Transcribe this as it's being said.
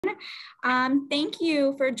Thank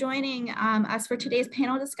you for joining us for today's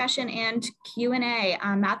panel discussion and Q&A,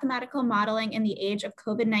 Mathematical Modeling in the Age of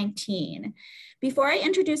COVID-19. Before I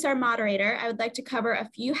introduce our moderator, I would like to cover a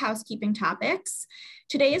few housekeeping topics.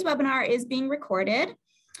 Today's webinar is being recorded,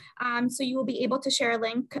 so you will be able to share a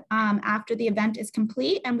link after the event is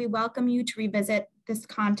complete, and we welcome you to revisit this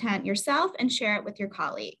content yourself and share it with your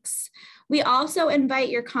colleagues. We also invite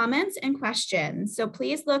your comments and questions, so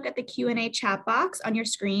please look at the Q&A chat box on your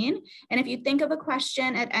screen, and if you think of a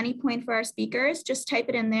question at any point for our speakers, just type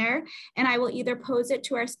it in there, and I will either pose it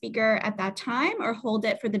to our speaker at that time or hold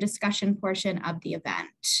it for the discussion portion of the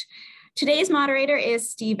event. Today's moderator is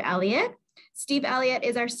Steve Elliott. Steve Elliott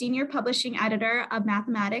is our Senior Publishing Editor of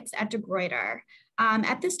Mathematics at Gruyter.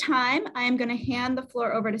 At this time, I am going to hand the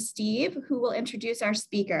floor over to Steve, who will introduce our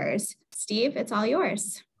speakers. Steve, it's all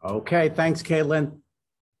yours. Okay, thanks, Caitlin.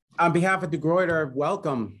 On behalf of De Gruyter,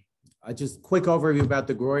 welcome. Just a quick overview about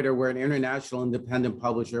De Gruyter. We're an international independent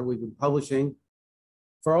publisher. We've been publishing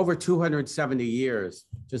for over 270 years.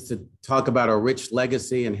 Just to talk about our rich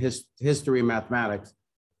legacy and history of mathematics.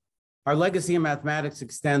 Our legacy in mathematics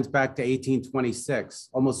extends back to 1826,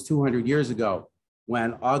 almost 200 years ago,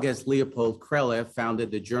 when August Leopold Krelle founded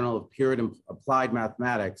the Journal of Pure and Applied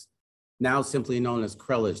Mathematics, now simply known as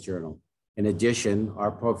Krelle's Journal. In addition,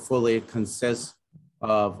 our portfolio consists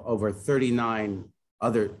of over 39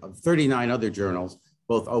 other journals,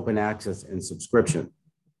 both open access and subscription.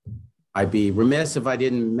 I'd be remiss if I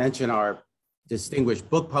didn't mention our distinguished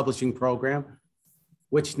book publishing program,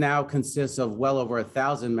 which now consists of well over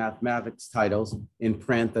 1,000 mathematics titles in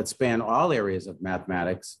print that span all areas of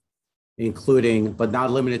mathematics, including, but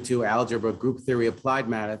not limited to, algebra, group theory, applied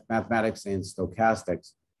mathematics, and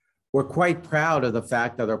stochastics. We're quite proud of the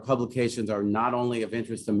fact that our publications are not only of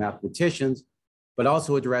interest to mathematicians, but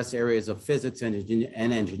also address areas of physics and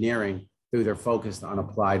engineering through their focus on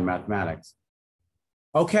applied mathematics.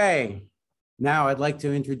 Okay, now I'd like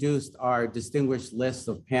to introduce our distinguished list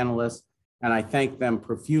of panelists, and I thank them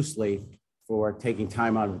profusely for taking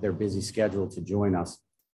time out of their busy schedule to join us.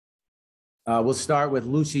 We'll start with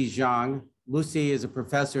Lucy Zhang. Lucy is a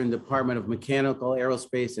professor in the Department of Mechanical,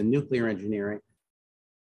 Aerospace, and Nuclear Engineering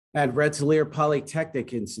at Rensselaer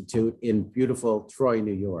Polytechnic Institute in beautiful Troy,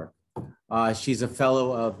 New York. She's a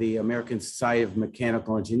fellow of the American Society of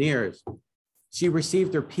Mechanical Engineers. She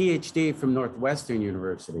received her PhD from Northwestern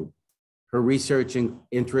University. Her research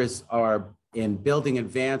interests are in building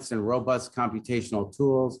advanced and robust computational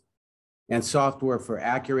tools and software for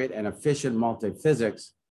accurate and efficient multiphysics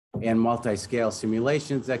and multi-scale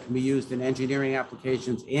simulations that can be used in engineering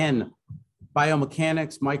applications in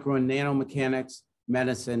biomechanics, micro and nanomechanics,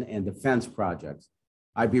 medicine, and defense projects.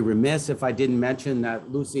 I'd be remiss if I didn't mention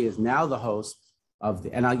that Lucy is now the host of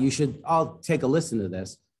the, and you should all take a listen to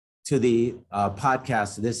this, to the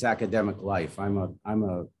podcast, This Academic Life. I'm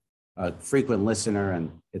a frequent listener,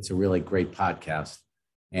 and it's a really great podcast.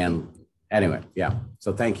 And anyway, yeah,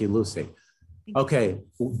 so thank you, Lucy. Okay,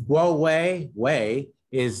 Guo Wei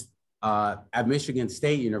is at Michigan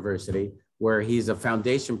State University, where he's a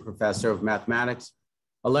foundation professor of mathematics,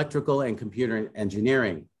 electrical, and computer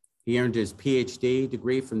engineering. He earned his PhD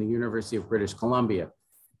degree from the University of British Columbia.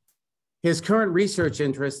 His current research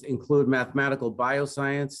interests include mathematical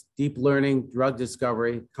bioscience, deep learning, drug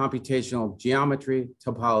discovery, computational geometry,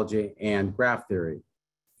 topology, and graph theory.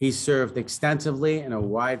 He served extensively in a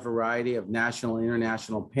wide variety of national and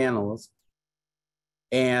international panels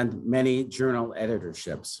and many journal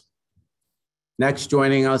editorships. Next,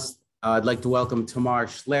 joining us, I'd like to welcome Tamar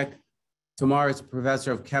Schlick. Tamar is a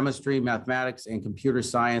professor of chemistry, mathematics, and computer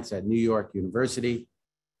science at New York University.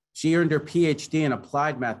 She earned her PhD in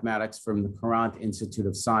applied mathematics from the Courant Institute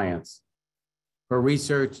of Science. Her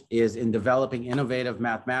research is in developing innovative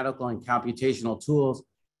mathematical and computational tools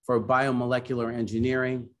for biomolecular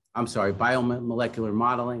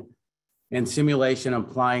modeling and simulation,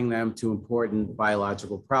 applying them to important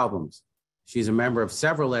biological problems. She's a member of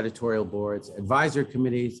several editorial boards, advisory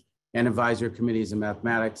committees in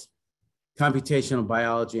mathematics, computational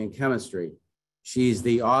biology, and chemistry. She's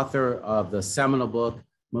the author of the seminal book,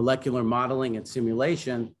 Molecular Modeling and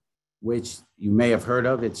Simulation, which you may have heard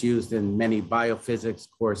of. It's used in many biophysics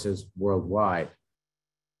courses worldwide.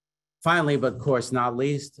 Finally, but of course not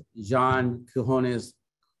least, Zhang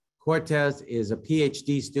Cortez is a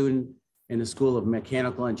PhD student in the School of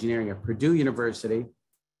Mechanical Engineering at Purdue University.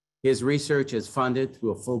 His research is funded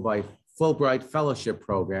through a Fulbright Fellowship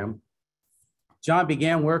program. John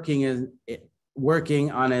began working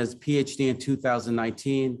on his PhD in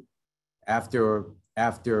 2019 after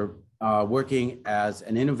working as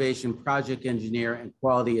an innovation project engineer and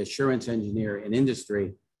quality assurance engineer in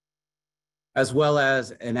industry. as well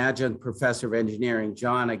as an adjunct professor of engineering.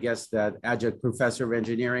 John, I guess that adjunct professor of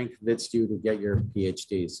engineering convinced you to get your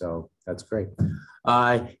PhD, so that's great.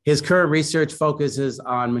 His current research focuses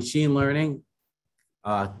on machine learning,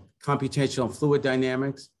 computational fluid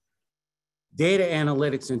dynamics, data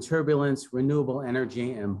analytics and turbulence, renewable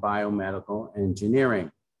energy, and biomedical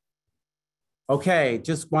engineering. Okay,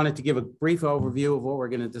 just wanted to give a brief overview of what we're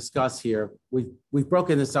going to discuss here. We've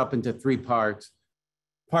broken this up into 3 parts.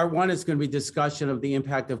 Part 1 is going to be discussion of the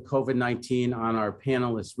impact of COVID-19 on our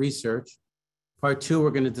panelists' research. Part 2,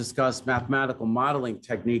 we're going to discuss mathematical modeling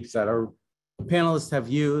techniques that our panelists have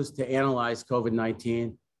used to analyze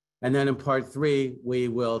COVID-19. And then in part 3, we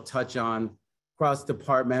will touch on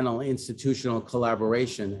cross-departmental institutional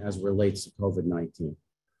collaboration as relates to COVID-19.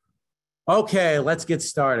 Okay, let's get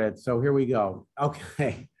started. So here we go.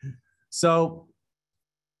 Okay, so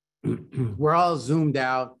we're all zoomed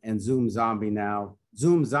out and Zoom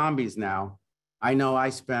zombies now. I know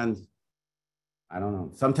I spend, I don't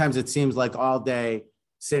know, sometimes it seems like all day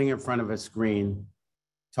sitting in front of a screen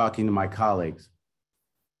talking to my colleagues.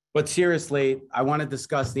 But seriously, I want to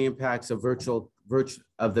discuss the impacts of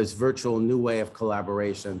this virtual new way of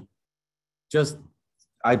collaboration.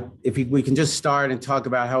 We can just start and talk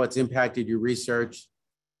about how it's impacted your research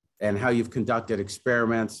and how you've conducted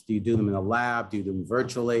experiments. Do you do them in the lab? Do you do them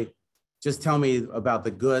virtually? Just tell me about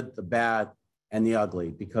the good, the bad, and the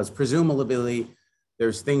ugly, because presumably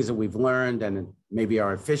there's things that we've learned and maybe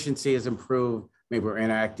our efficiency has improved. Maybe we're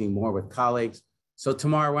interacting more with colleagues. So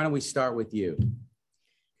Tamar, why don't we start with you?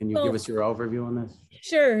 Can you give us your overview on this?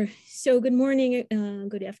 Sure. So good morning,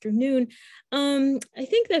 good afternoon. I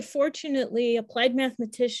think that fortunately applied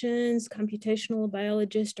mathematicians, computational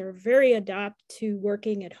biologists are very adept to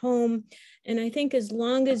working at home. And I think as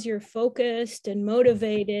long as you're focused and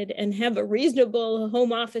motivated and have a reasonable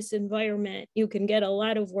home office environment, you can get a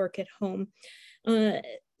lot of work at home. I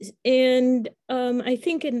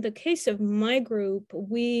think in the case of my group,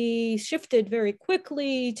 we shifted very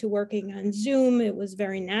quickly to working on Zoom. It was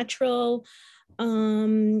very natural.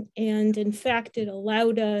 And in fact, it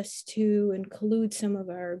allowed us to include some of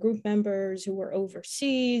our group members who were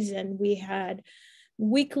overseas, and we had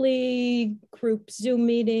weekly group Zoom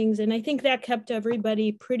meetings. And I think that kept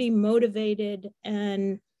everybody pretty motivated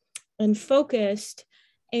and focused.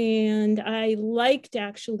 And I liked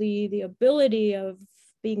actually the ability of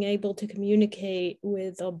being able to communicate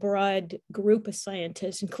with a broad group of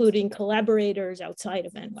scientists, including collaborators outside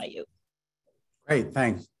of NYU. Great,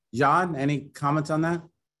 thanks. Zhang, any comments on that?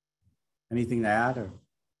 Anything to add? Or?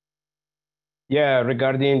 Yeah,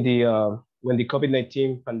 regarding the when the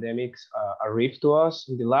COVID-19 pandemics arrived to us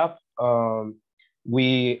in the lab,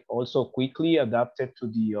 we also quickly adapted to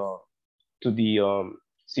the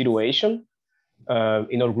situation.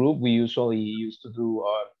 In our group, we usually used to do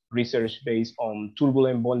research based on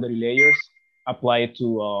turbulent boundary layers applied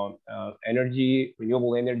to energy,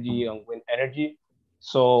 renewable energy, and wind energy.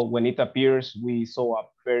 So when it appears, we saw a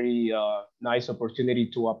very nice opportunity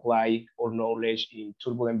to apply our knowledge in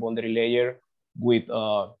turbulent boundary layer with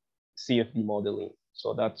CFD modeling.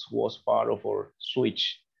 So that was part of our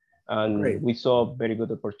switch. And Great. We saw very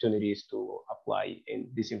good opportunities to apply in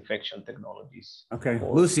disinfection technologies. Okay,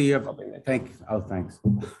 Lucy, you have, thanks.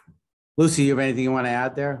 Lucy, you have anything you want to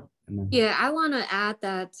add there? Yeah, I want to add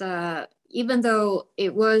that even though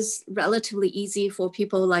it was relatively easy for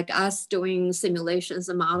people like us doing simulations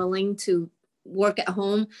and modeling to work at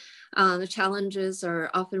home, the challenges are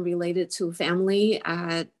often related to family,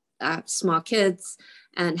 small kids,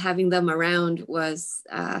 and having them around was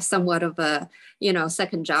somewhat of a,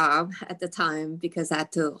 second job at the time because I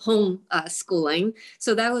had to home schooling.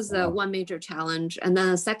 So that was one major challenge. And then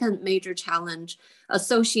a second major challenge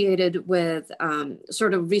associated with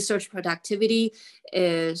sort of research productivity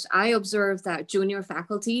is I observed that junior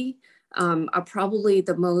faculty are probably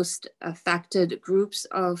the most affected groups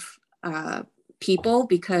of people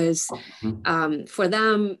because for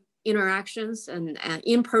them, interactions and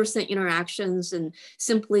in-person interactions and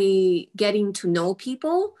simply getting to know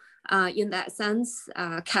people in that sense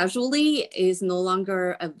casually is no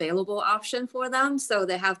longer available option for them. So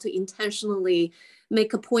they have to intentionally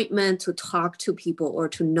make appointment to talk to people or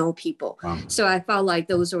to know people. Wow. So I felt like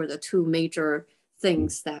those are the two major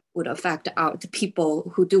things that would affect the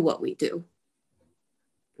people who do what we do.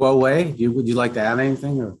 Well, Wei, would you like to add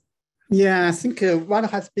anything? Or? Yeah, I think what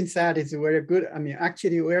has been said is very good. I mean,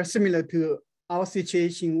 actually, we are similar to our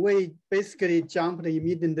situation. We basically jumped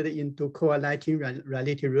immediately into COVID-19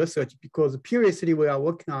 related research because previously we are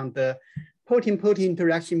working on the protein-protein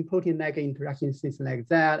interaction, protein-like interaction, things like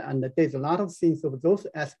that. And there's a lot of things of those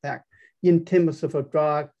aspects in terms of a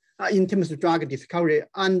drug in terms of drug discovery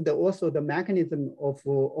and also the mechanism of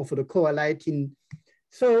the coagulating.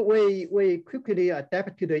 So we quickly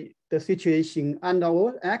adapt to the situation, and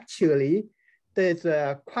actually there's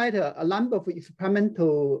quite a number of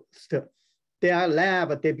experimental stuff. Their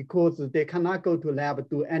lab, because they cannot go to lab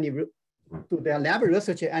do their lab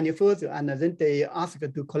research any further, and then they ask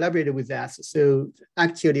to collaborate with us. So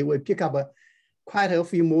actually we pick up quite a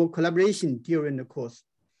few more collaboration during the course.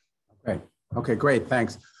 Okay, great,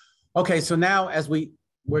 thanks. Okay, so now as we're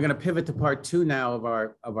going to pivot to part 2 now of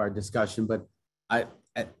our discussion, but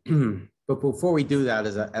but before we do that,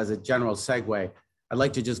 as a general segue, I'd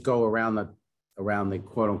like to just go around the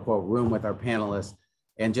quote unquote room with our panelists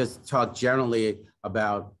and just talk generally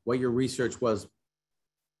about what your research was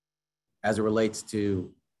as it relates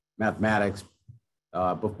to mathematics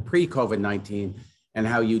pre-COVID-19, and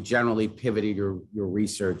how you generally pivoted your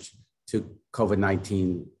research to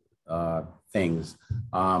COVID-19 things.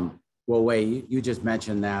 Well, Wei, you just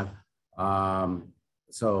mentioned that.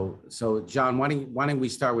 So John, why don't we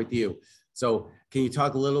start with you? So can you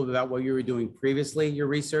talk a little bit about what you were doing previously, your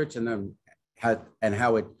research, and then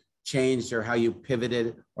how it changed, or how you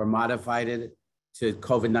pivoted or modified it to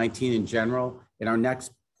COVID-19 in general? In our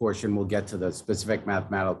next portion, we'll get to the specific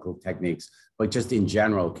mathematical techniques, but just in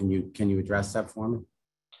general, can you address that for me?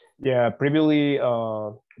 Yeah, previously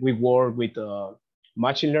we worked with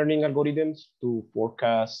machine learning algorithms to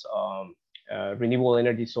forecast renewable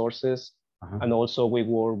energy sources. And also we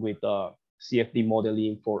work with CFD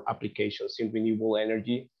modeling for applications in renewable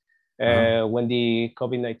energy. When the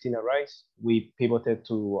COVID-19 arose, we pivoted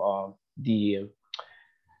to the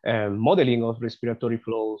modeling of respiratory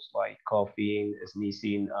flows like coughing,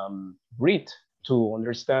 sneezing, breath, to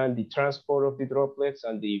understand the transport of the droplets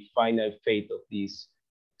and the final fate of these.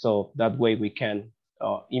 So that way we can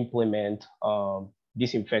implement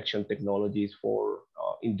disinfection technologies for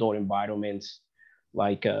indoor environments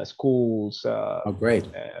like schools,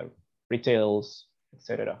 retails,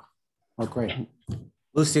 etc. Oh, great.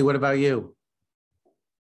 Lucy, what about you?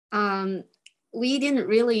 We didn't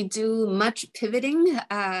really do much pivoting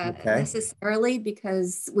necessarily,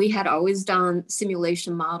 because we had always done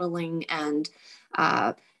simulation modeling and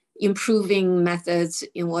improving methods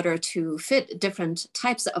in order to fit different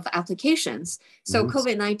types of applications. So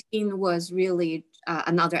COVID-19 was really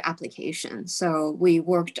another application. So we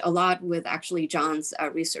worked a lot with actually John's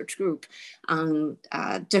research group on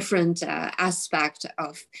different aspect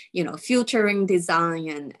of, filtering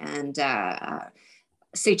design and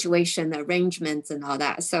situation arrangements and all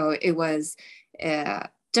that. So it was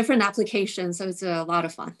different applications. So it's a lot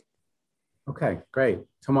of fun. Okay, great.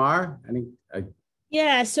 Tamar,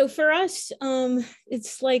 Yeah, so for us,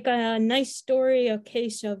 it's like a nice story, a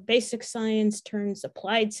case of basic science turns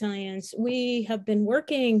applied science. We have been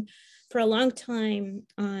working for a long time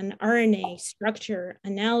on RNA structure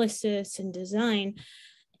analysis and design.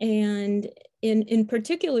 And in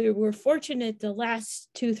particular, we're fortunate the last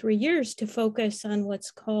 2-3 years to focus on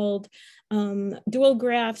what's called dual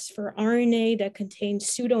graphs for RNA that contain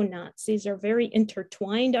pseudoknots. These are very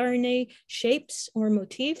intertwined RNA shapes or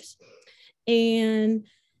motifs. And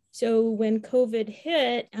so when COVID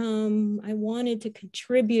hit, I wanted to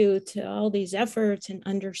contribute to all these efforts and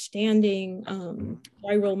understanding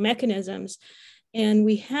viral mechanisms. And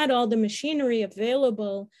we had all the machinery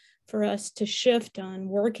available for us to shift on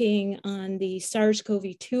working on the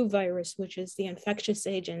SARS-CoV-2 virus, which is the infectious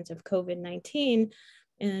agent of COVID-19.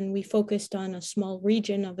 And we focused on a small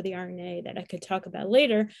region of the RNA that I could talk about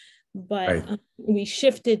later. But we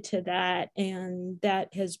shifted to that, and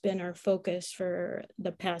that has been our focus for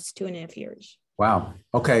the past 2.5 years. Wow.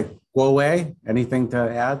 Okay. Guowei, anything to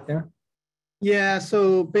add there? Yeah.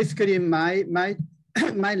 So basically, my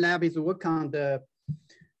lab is working on the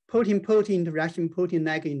protein-protein interaction,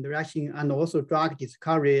 protein-ligand interaction, and also drug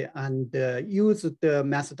discovery, and use the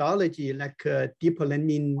methodology like deep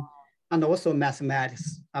learning and also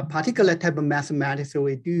mathematics. A particular type of mathematics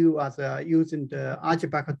we do as using the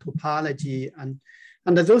algebraic topology,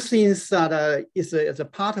 and those things that is a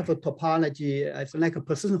part of a topology. It's like a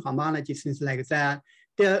precision homology, things like that.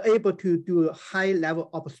 They're able to do a high level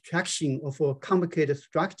abstraction of complicated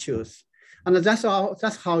structures. And that's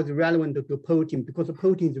how it's relevant to protein, because the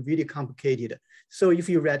protein is really complicated. So if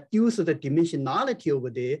you reduce the dimensionality over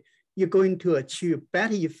there, you're going to achieve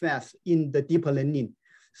better effects in the deep learning.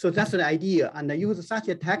 So that's the idea, and I use such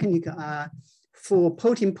a technique for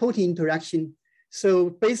protein-protein interaction. So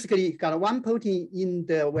basically, you got one protein in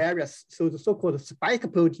the virus, so the so-called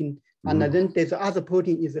spike protein, and then there's other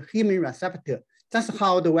protein is a human receptor. That's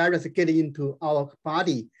how the virus get into our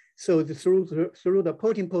body. So through the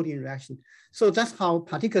protein-protein reaction. So that's how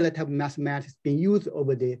particular type of mathematics being used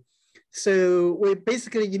over there. So we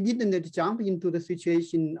basically immediately jump into the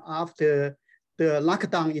situation after the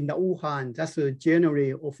lockdown in the Wuhan. That's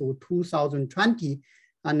January of 2020.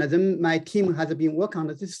 And then my team has been working on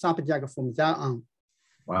this subject from there on.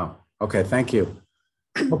 Wow. Okay. Thank you.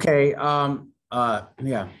 Okay.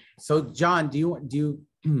 Yeah. So John, do you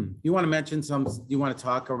want to mention some? Do you want to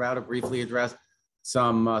talk about or briefly address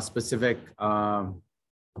some specific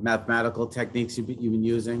mathematical techniques you've been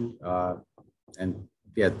using? And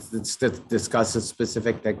yeah, let's discuss the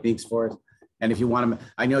specific techniques for us. And if you want to,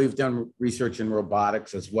 I know you've done research in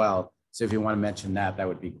robotics as well. So if you want to mention that, that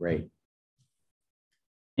would be great.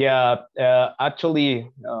 Yeah,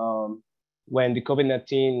 actually, when the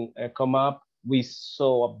COVID-19 come up, we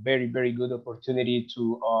saw a very, very good opportunity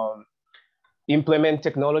to implement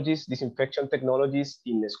technologies, disinfection technologies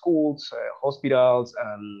in the schools, hospitals,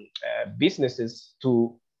 and businesses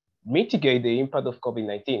to mitigate the impact of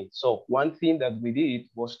COVID-19. So one thing that we did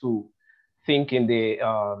was to think in the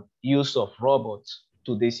use of robots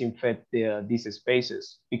to disinfect these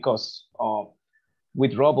spaces, because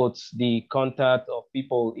with robots, the contact of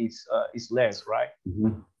people is less, right?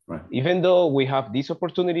 Mm-hmm. Right. Even though we have this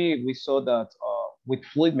opportunity, we saw that with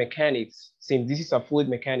fluid mechanics, since this is a fluid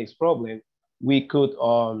mechanics problem, we could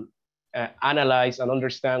analyze and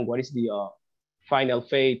understand what is the final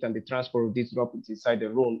fate and the transport of these droplets inside the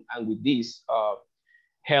room. And with this,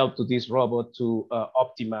 help to this robot to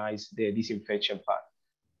optimize the disinfection path.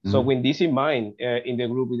 Mm-hmm. So with this in mind, in the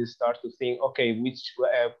group, we start to think, okay,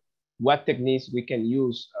 what techniques we can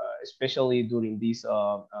use, especially during this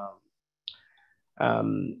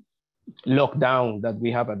lockdown that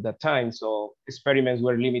we have at that time. So experiments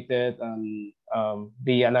were limited, and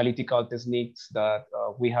the analytical techniques that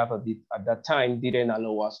we have at that time didn't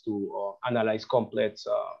allow us to analyze complex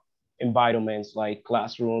environments like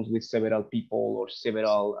classrooms with several people or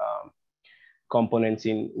several components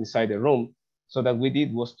inside the room. So that we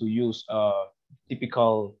did was to use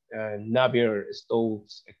typical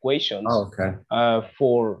Navier-Stokes equations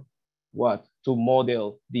for what? To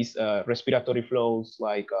model these respiratory flows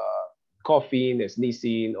like coughing,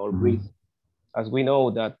 sneezing, or breathing. As we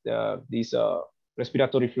know that these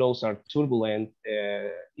respiratory flows are turbulent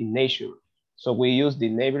in nature. So we use the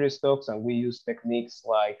Navier-Stokes, and we use techniques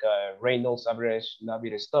like Reynolds average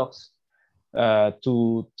Navier-Stokes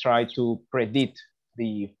to try to predict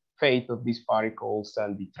the fate of these particles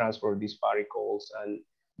and the transfer of these particles. And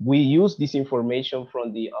we use this information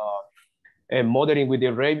from the modeling with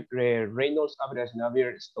the Reynolds average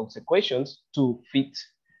Navier-Stokes equations to fit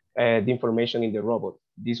the information in the robot.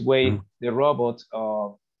 This way, the robot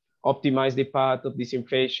optimize the path of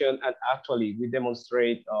disinfection, and actually we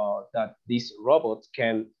demonstrate that this robot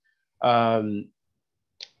can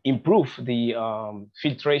improve the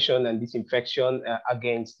filtration and disinfection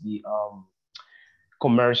against the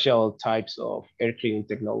commercial types of air cleaning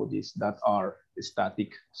technologies that are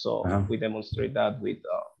static. So we demonstrate that with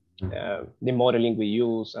the modeling we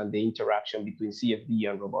use and the interaction between CFD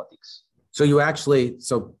and robotics. So you actually,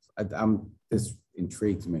 this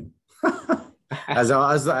intrigues me, as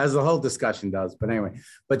the whole discussion does. But anyway,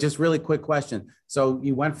 just really quick question. So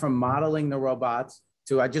you went from modeling the robots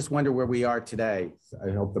to, I just wonder where we are today.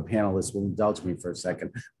 I hope the panelists will indulge me for a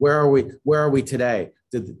second. Where are we today?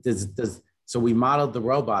 So we modeled the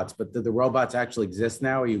robots, but do the robots actually exist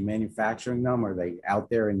now? Are you manufacturing them? Are they out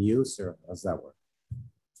there in use, or how does that work?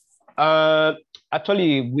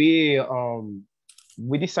 Actually,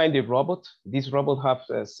 we designed the robot. This robot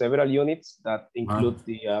has several units that include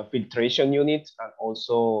the filtration unit, and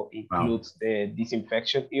also includes the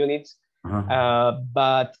disinfection units.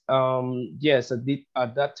 But yes,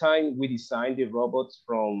 at that time we designed the robots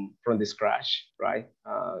from the scratch, right?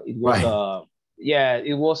 It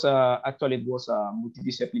was actually it was a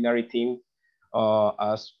multidisciplinary team.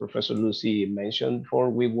 As Professor Lucy mentioned before,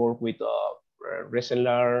 we work with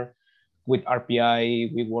Rensselaer, with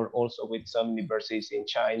RPI. We work also with some universities in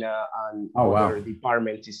China and other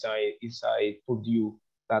departments inside Purdue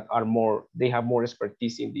that they have more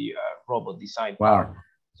expertise in the robot design part.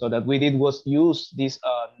 So that we did was use this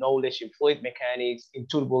knowledge in fluid mechanics, in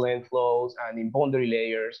turbulent flows, and in boundary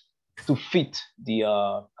layers to fit the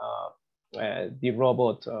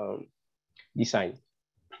robot design.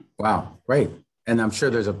 Wow, great! And I'm sure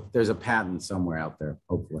there's a patent somewhere out there,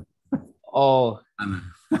 hopefully. Oh,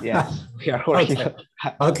 yes, we are working.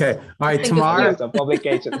 Okay, all right, Tamar.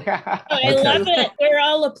 Publication. I love it. We're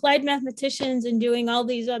all applied mathematicians and doing all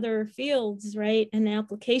these other fields, right? And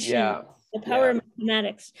applications. Yeah. The power of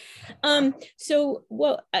mathematics. So,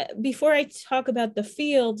 well, before I talk about the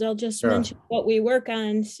fields, I'll just mention what we work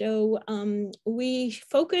on. So we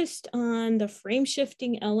focused on the frame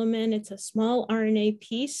shifting element. It's a small RNA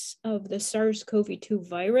piece of the SARS-CoV-2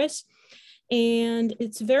 virus. And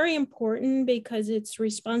it's very important because it's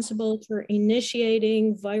responsible for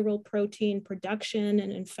initiating viral protein production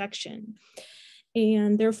and infection.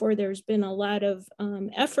 And therefore, there's been a lot of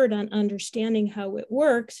effort on understanding how it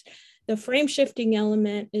works. The frame shifting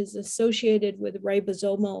element is associated with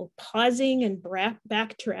ribosomal pausing and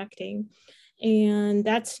backtracking, and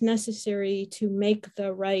that's necessary to make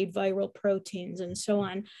the right viral proteins and so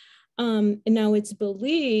on. Now it's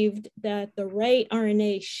believed that the right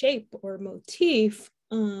RNA shape or motif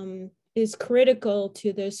is critical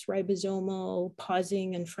to this ribosomal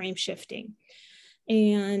pausing and frame shifting.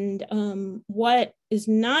 And what is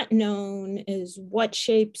not known is what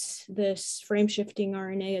shapes this frame shifting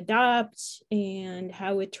RNA adopts and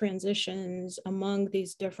how it transitions among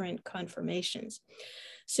these different conformations.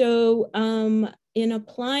 So in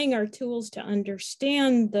applying our tools to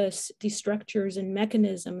understand these structures and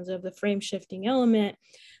mechanisms of the frame shifting element,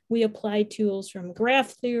 we applied tools from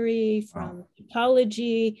graph theory, from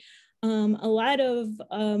topology, a lot of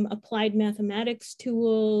applied mathematics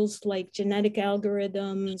tools like genetic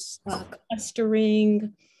algorithms,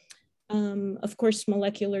 clustering, of course,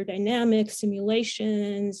 molecular dynamics,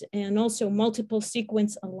 simulations, and also multiple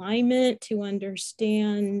sequence alignment to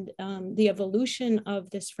understand the evolution of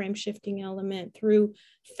this frame shifting element through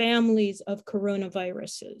families of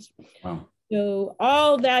coronaviruses. Wow. So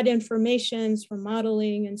all that information from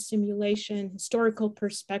modeling and simulation, historical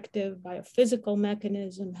perspective, biophysical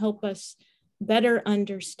mechanism help us better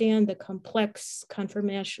understand the complex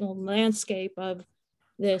conformational landscape of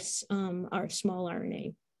this our small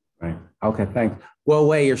RNA. Right. Okay, thanks. Well,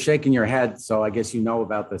 Wei, you're shaking your head, so I guess you know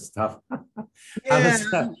about this stuff.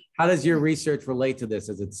 How does your research relate to this?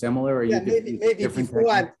 Is it similar, or maybe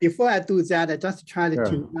before I do that, I just try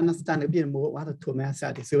to understand a bit more what Thomas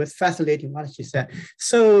said. So it's fascinating what she said.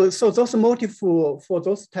 So those motif for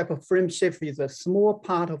those type of frame shift is a small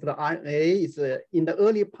part of the RNA. Is in the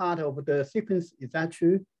early part of the sequence. Is that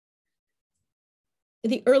true?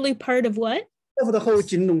 The early part of what? Of the whole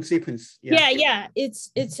genome sequence. Yeah.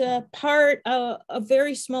 It's a part, a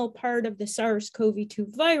very small part of the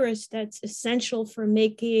SARS-CoV-2 virus that's essential for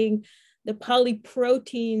making the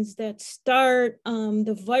polyproteins that start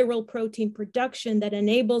the viral protein production that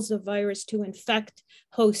enables the virus to infect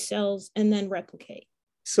host cells and then replicate.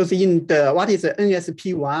 So in the, what is the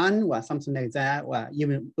NSP1 or something like that, or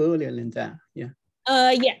even earlier than that?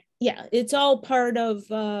 Yeah, it's all part of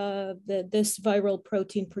this viral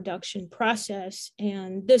protein production process.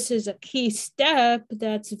 And this is a key step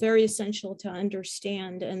that's very essential to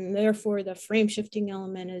understand. And therefore, the frame shifting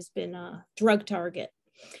element has been a drug target.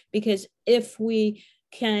 Because if we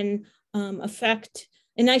can affect,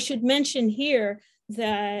 and I should mention here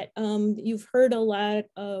that you've heard a lot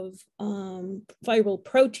of viral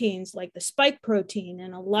proteins like the spike protein,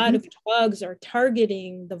 and a lot of drugs are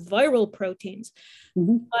targeting the viral proteins.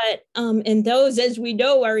 But and those, as we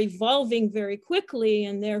know, are evolving very quickly,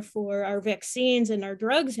 and therefore our vaccines and our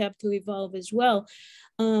drugs have to evolve as well.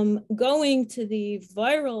 Going to the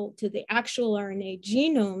actual RNA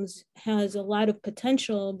genomes has a lot of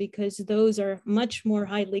potential because those are much more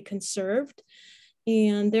highly conserved.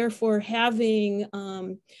 And therefore, having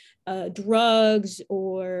drugs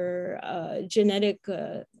or genetic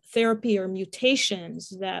therapy or mutations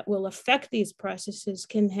that will affect these processes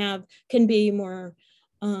can be more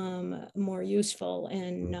useful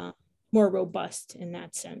and more robust in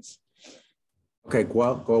that sense. Okay,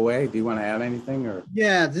 go away. Do you want to add anything? Or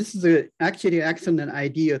yeah, this is actually an excellent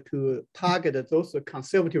idea to target those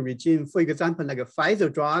conservative regimes. For example, like a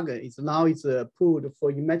Pfizer drug is now approved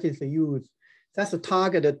for emergency use. That's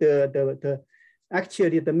the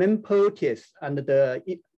actually the main protease and the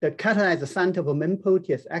catalyzed center of main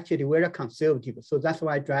protease actually very conservative. So that's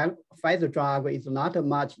why Pfizer drug is not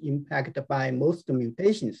much impacted by most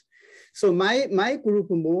mutations. So my group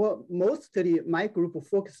mostly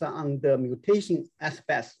focus on the mutation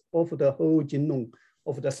aspects of the whole genome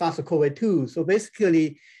of the SARS-CoV-2. So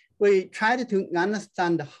basically, we tried to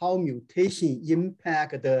understand how mutation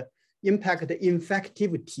impact the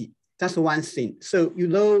infectivity. That's one thing. So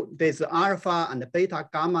there's alpha and beta,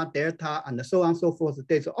 gamma, delta, and so on and so forth.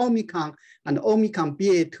 There's Omicron and Omicron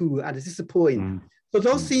BA2 at this point. So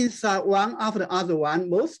those things are one after the other one,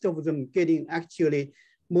 most of them getting actually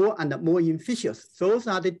more and more infectious. Those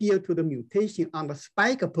are the due to the mutation on the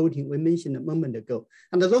spike protein we mentioned a moment ago.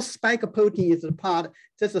 And those spike protein is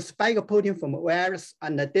there's a spike protein from a virus,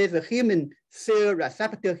 and there's a human cell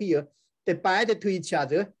receptor here. they bind to each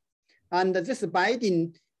other. And this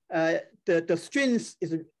binding, the strength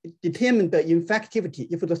is determine the infectivity.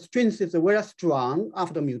 If the strength is very strong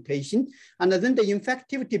after mutation, and then the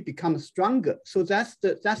infectivity becomes stronger. So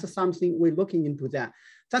that's something we're looking into that.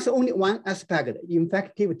 That's only one aspect,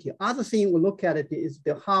 infectivity. Other thing we look at it is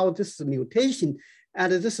how this mutation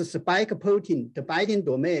and this spike protein, the binding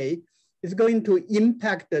domain, is going to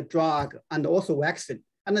impact the drug and also vaccine.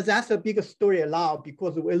 And that's a big story now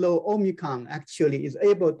because we know Omicron actually is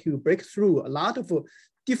able to break through a lot of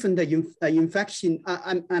different infection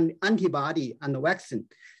and antibody and vaccine.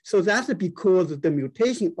 So that's because the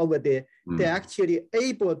mutation over there, they're actually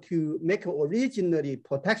able to make originally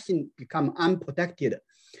protection become unprotected.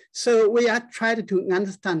 So we are trying to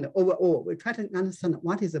understand overall, we try to understand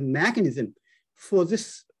what is the mechanism for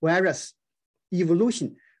this virus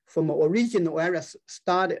evolution from original virus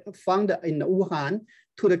found in Wuhan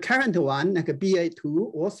to the current one, like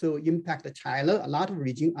BA2, also impact China, a lot of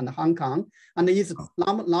region, and Hong Kong, and is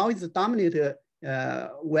now is the dominant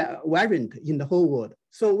variant in the whole world.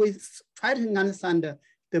 So we try to understand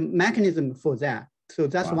the mechanism for that. So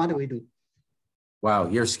that's what we do. Wow,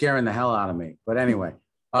 you're scaring the hell out of me. But anyway.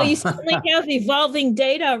 Well, you certainly have evolving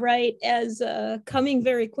data, right, as coming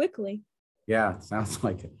very quickly. Yeah, sounds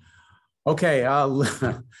like it. Okay, all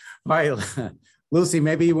right, Lucy,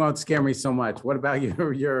 maybe you won't scare me so much. What about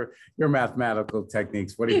your mathematical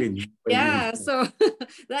techniques? What do you mean? Yeah, so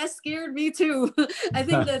that scared me too. I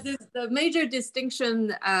think that the major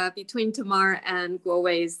distinction between Tamar and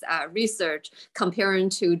Guowei's research comparing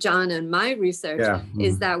to Zhang and my research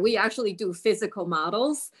is that we actually do physical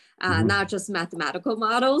models, not just mathematical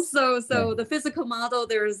models. So the physical model,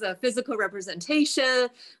 there's a physical representation.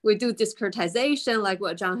 We do discretization, like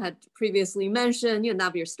what Zhang had previously mentioned,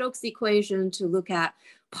 Navier-Stokes equation to look at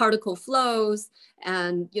particle flows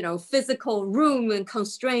and physical room and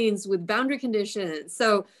constraints with boundary conditions.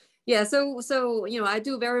 So yeah, so I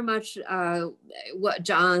do very much what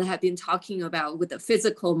Zhang had been talking about with the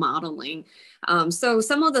physical modeling. So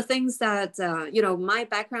some of the things that my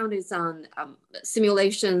background is on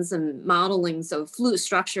simulations and modeling, so fluid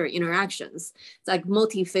structure interactions. It's like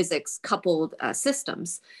multi-physics coupled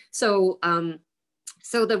systems.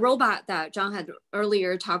 So the robot that Zhang had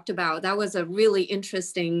earlier talked about, that was a really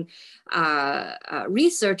interesting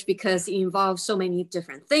research because it involves so many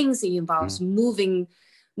different things. It involves moving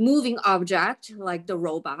object like the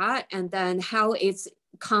robot, and then how it's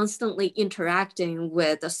constantly interacting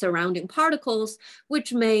with the surrounding particles,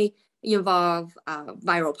 which may involve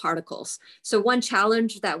viral particles. So one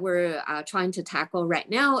challenge that we're trying to tackle right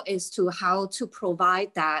now is how to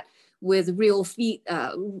provide that with real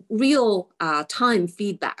time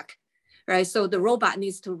feedback, right? So the robot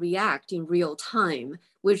needs to react in real time,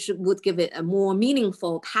 which would give it a more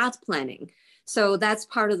meaningful path planning. So that's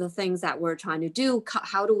part of the things that we're trying to do.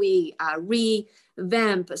 How do we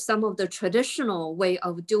revamp some of the traditional way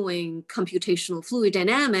of doing computational fluid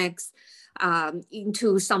dynamics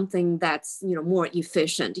into something that's more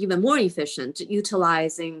efficient, even more efficient,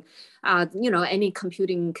 utilizing any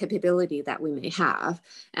computing capability that we may have,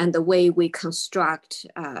 and the way we construct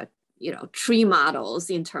tree models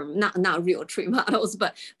in terms, not real tree models,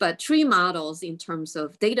 but tree models in terms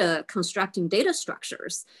of constructing data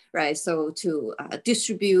structures, right? So to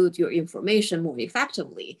distribute your information more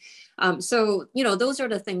effectively. So those are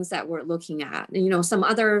the things that we're looking at. And, some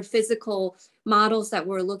other physical models that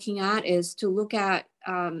we're looking at is to look at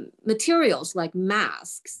materials like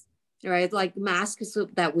masks, right? Like masks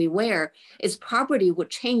that we wear, its property would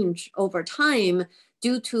change over time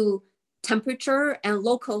due to temperature and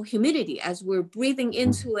local humidity. As we're breathing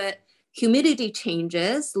into it, humidity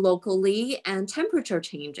changes locally and temperature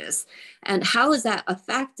changes. And how is that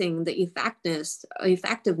affecting the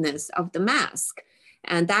effectiveness of the mask?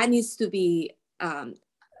 And that needs to be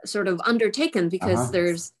sort of undertaken because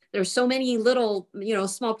there's so many little,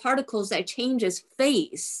 small particles that changes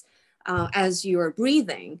phase as you're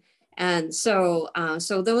breathing. And so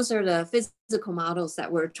those are the physical models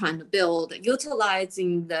that we're trying to build,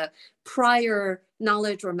 utilizing the prior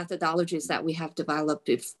knowledge or methodologies that we have developed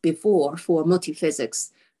before for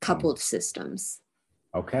multi-physics coupled systems.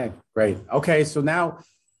 Okay, great. Okay, so now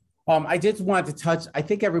I just wanted to touch, I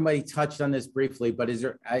think everybody touched on this briefly, but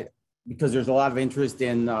because there's a lot of interest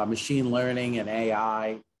in machine learning and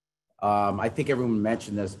AI, I think everyone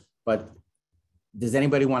mentioned this, but does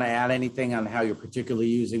anybody want to add anything on how you're particularly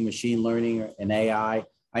using machine learning and AI?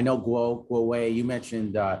 I know Guowei, you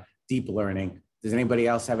mentioned deep learning. Does anybody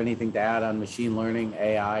else have anything to add on machine learning,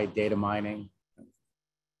 AI, data mining?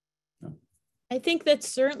 No? I think that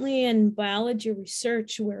certainly in biology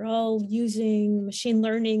research, we're all using machine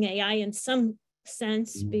learning, AI in some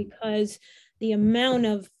sense because the amount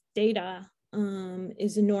of data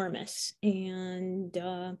is enormous, and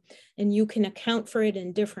you can account for it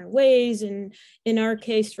in different ways. And in our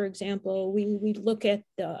case, for example, we look at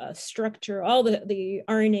the structure, all the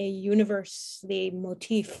RNA universe, the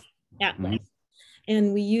motif atlas,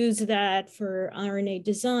 and we use that for RNA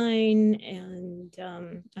design and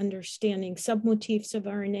understanding submotifs of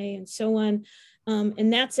RNA and so on.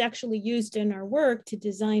 And that's actually used in our work to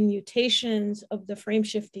design mutations of the frame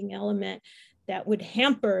shifting element that would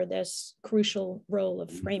hamper this crucial role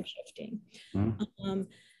of frame shifting.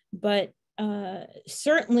 But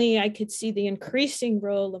certainly I could see the increasing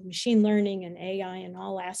role of machine learning and AI in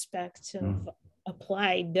all aspects of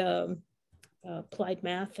applied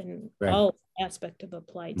math and all aspect of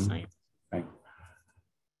applied science. Right.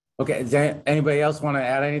 Okay, does anybody else want to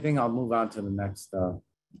add anything? I'll move on to the next.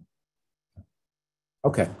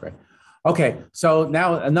 Okay, great. Okay, so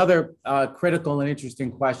now another critical and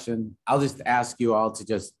interesting question. I'll just ask you all to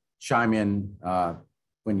just chime in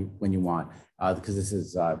when you want, because this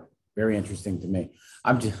is very interesting to me.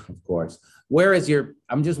 I'm just, of course,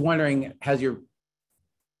 I'm just wondering,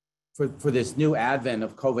 for this new advent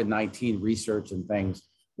of COVID-19 research and things,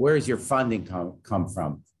 where is your funding come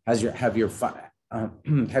from? Have your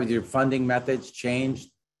funding methods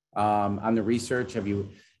changed on the research? Have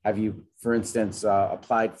you, for instance,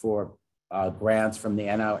 applied for grants from the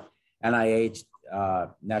NIH,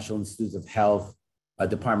 National Institutes of Health,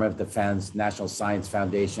 Department of Defense, National Science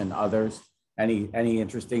Foundation, others? Any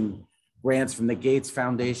interesting grants from the Gates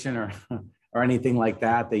Foundation or anything like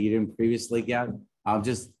that you didn't previously get?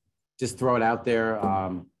 Just throw it out there.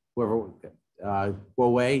 Whoever,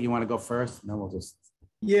 Guowei, you want to go first? No, we'll just.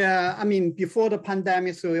 Yeah, I mean, before the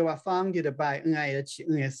pandemic, so we were founded by NIH,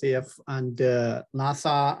 NSF, and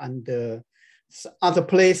NASA, and other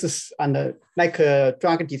places, and like a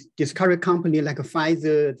drug discovery company like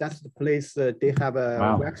Pfizer. That's the place they have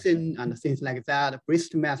a vaccine and things like that.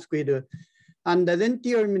 Bristol Mass Squid. And then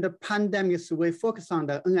during the pandemic, so we focus on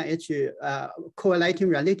the NIH correlating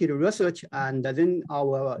related research, and then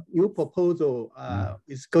our new proposal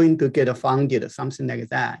is going to get funded, something like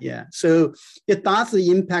that. Yeah, so it does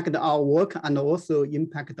impact our work and also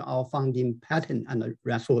impact our funding pattern and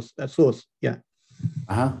resource. Yeah.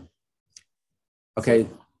 Okay.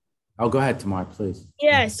 Oh, go ahead, Tamar, please.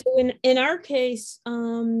 Yeah, so in our case,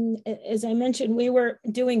 as I mentioned, we were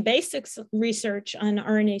doing basics research on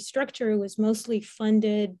RNA structure. It was mostly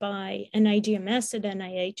funded by NIGMS at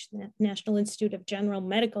NIH, the National Institute of General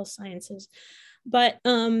Medical Sciences. But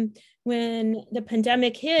when the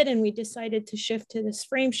pandemic hit and we decided to shift to this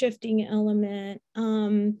frame shifting element,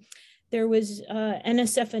 there was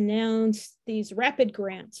NSF announced these rapid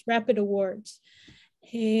grants, rapid awards.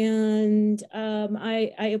 And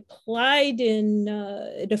I applied in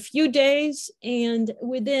a few days, and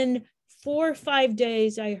within 4 or 5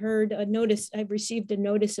 days, I heard a notice. I received a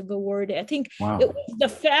notice of award. I think it was the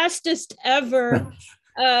fastest ever,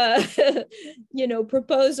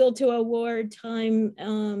 proposal to award time,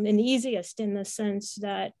 and easiest in the sense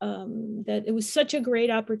that that it was such a great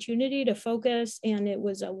opportunity to focus, and it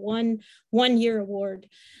was a one-year award.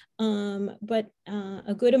 But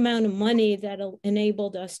a good amount of money that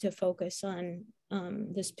enabled us to focus on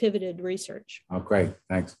this pivoted research. Oh, great,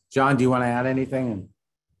 thanks. John, do you want to add anything?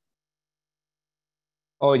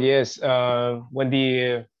 Oh, yes, when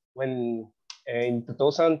in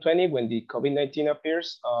 2020, when the COVID-19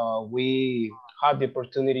 appears, we had the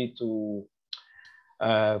opportunity to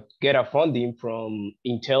get a funding from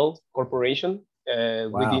Intel Corporation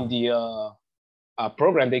within the a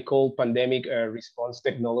program they call Pandemic Response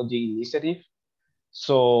Technology Initiative.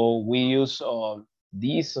 So we use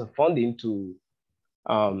this funding to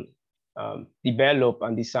develop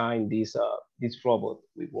and design this robot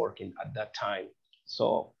we working at that time.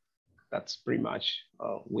 So that's pretty much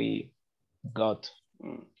we got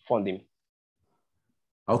funding.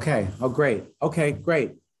 Okay. Oh, great. Okay,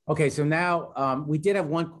 great. Okay, so now we did have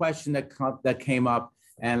one question that came up,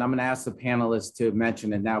 and I'm going to ask the panelists to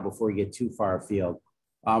mention it now before we get too far afield.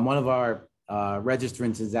 One of our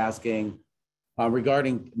registrants is asking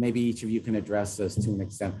regarding, maybe each of you can address this to an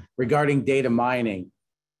extent, regarding data mining.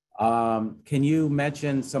 Can you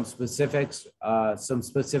mention some specifics, some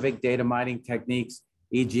specific data mining techniques,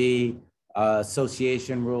 e.g.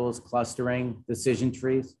 association rules, clustering, decision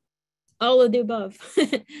trees? All of the above.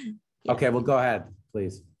 Yeah. Okay, well, go ahead,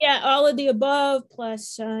 please. Yeah, all of the above,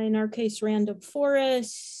 plus in our case, random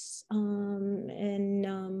forests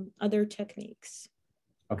and other techniques.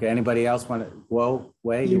 Okay, anybody else want to,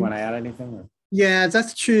 Guowei, you want to add anything? Or? Yeah,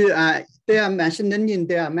 that's true. There are machine learning.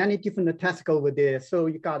 There are many different tasks over there. So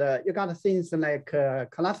you got things like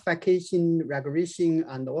classification, regression,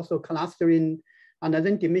 and also clustering, and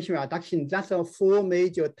then dimension reduction. That's four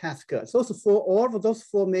major tasks. All of those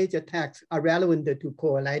four major tasks are relevant to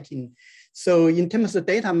correlating. So in terms of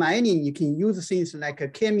data mining, you can use things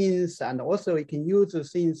like k-means, and also you can use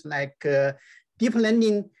things like deep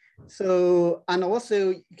learning. So, and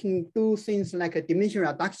also you can do things like a dimension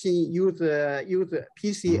reduction, use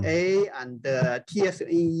PCA and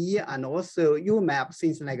TSNE, and also UMAP,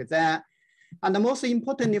 things like that. And most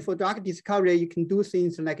importantly, for drug discovery, you can do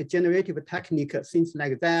things like generative technique, things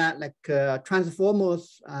like that, like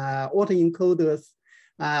transformers, autoencoders,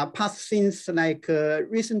 past things like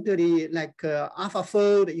recently, like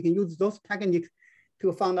AlphaFold. You can use those techniques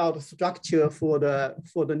to find out the structure for the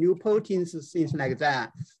new proteins, things like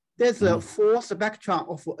that. There's a full spectrum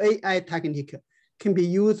of AI technique can be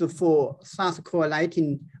used for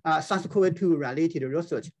SARS-CoV-2 related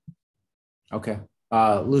research. Okay.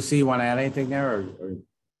 Lucy, you want to add anything there or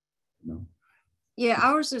no? Yeah,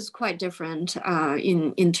 ours is quite different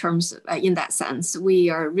in terms in that sense.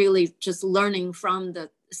 We are really just learning from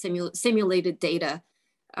the simulated data.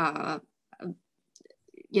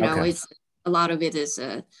 It's a lot of it is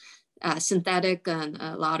synthetic, and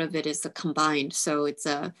a lot of it is combined. So it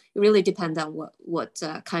really depends on what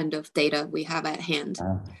kind of data we have at hand.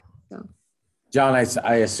 So. John,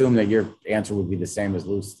 I assume that your answer would be the same as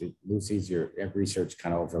Lucy's. Your research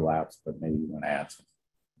kind of overlaps, but maybe you want to add something.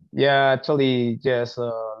 Yeah, actually, yes.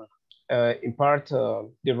 In part,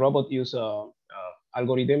 the robot use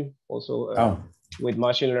algorithm also with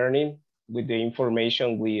machine learning, with the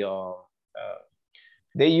information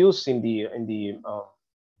they use in the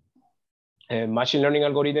machine learning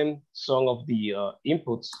algorithm, some of the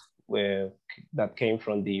inputs that came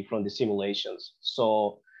from the simulations.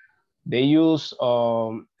 So they use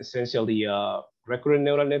essentially recurrent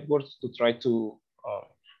neural networks to try to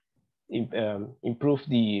improve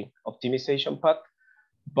the optimization path.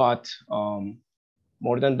 But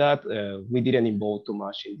more than that, we didn't involve too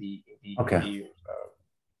much in the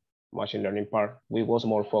machine learning part. We was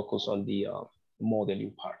more focused on the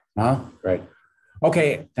modeling part. Right.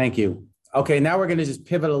 Okay, thank you. Okay, now we're going to just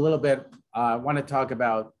pivot a little bit. I want to talk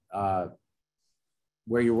about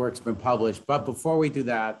where your work's been published. But before we do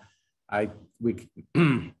that, I'm going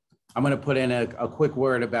to put in a quick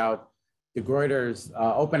word about the Gruyter's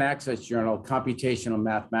open access journal, Computational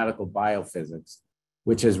Mathematical Biophysics,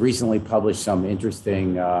 which has recently published some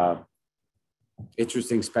interesting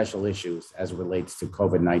special issues as it relates to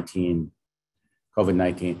COVID-19.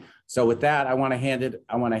 So with that, I want to hand it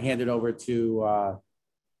over to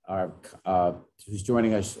who's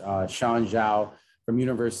joining us, Zhang from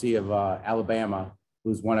University of Alabama,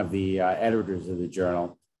 who's one of the editors of the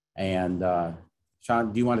journal. And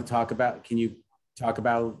Zhang, do you want to can you talk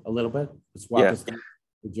about a little bit? Let's walk us through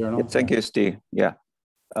the journal. Yeah, thank you, Steve. Yeah.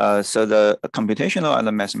 So the Computational and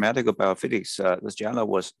the Mathematical Biophysics, this journal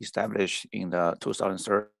was established in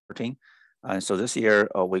 2013. And so this year,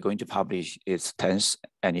 we're going to publish its 10th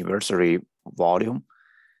anniversary volume.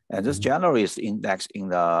 And this journal is indexed in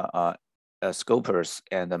the Scopus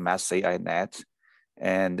and the MathCI.net.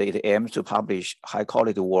 And it aims to publish high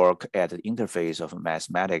quality work at the interface of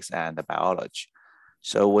mathematics and biology.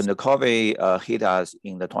 So when the COVID hit us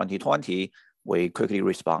in 2020, we quickly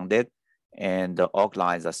responded and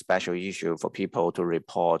organized a special issue for people to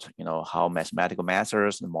report, how mathematical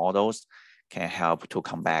methods and models can help to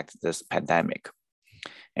combat this pandemic.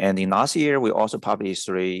 And in last year, we also published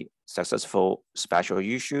 3 successful special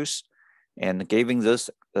issues. And given this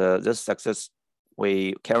success,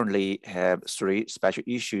 we currently have 3 special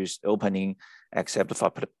issues opening, except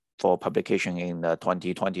for publication in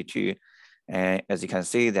 2022. And as you can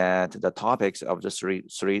see, that the topics of the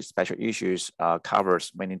three special issues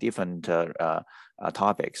covers many different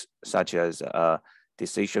topics, such as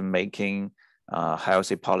decision-making,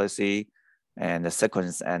 healthy policy, and the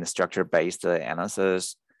sequence and structure-based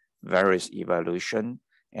analysis, various evaluation,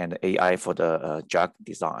 and AI for the drug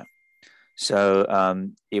design. So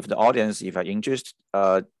if the audience, if you're interested,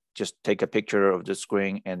 just take a picture of the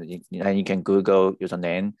screen and then you can Google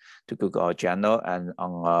username to Google our journal, and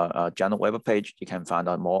on our journal web page, you can find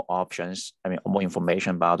out more options, more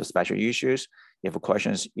information about the special issues. If you have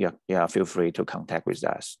questions, feel free to contact with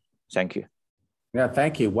us. Thank you. Yeah,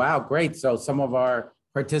 thank you. Wow, great. So some of our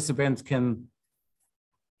participants can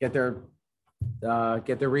get their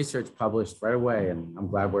research published right away, and I'm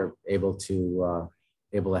glad we're able to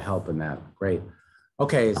help in that. Great.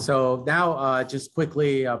 Okay, so now just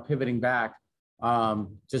quickly pivoting back,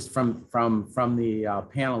 just from the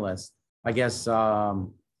panelists, I guess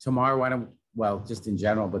Tamar, why don't well, just in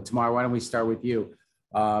general, but Tamar, why don't we start with you?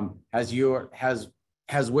 Has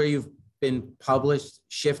where you've been published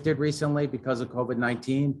shifted recently because of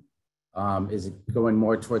COVID-19? Is it going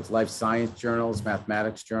more towards life science journals,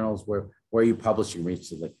 mathematics journals? Where are you publishing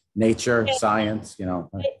recently? Nature, science, you know?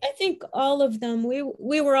 I think all of them. We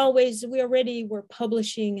already were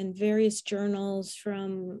publishing in various journals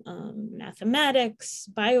from mathematics,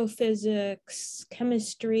 biophysics,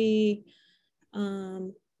 chemistry,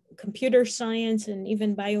 computer science, and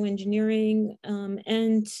even bioengineering.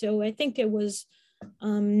 And so I think it was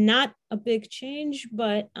not a big change,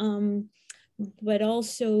 but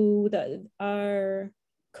also our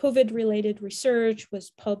COVID-related research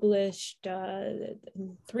was published,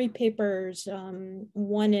 3 papers,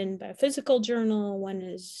 one in Biophysical Journal,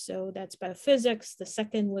 that's biophysics. The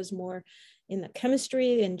second was more in the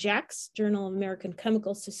chemistry in JACS, Journal of American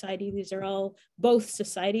Chemical Society. These are all both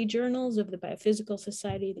society journals of the Biophysical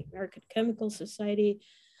Society, the American Chemical Society.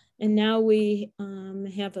 And now we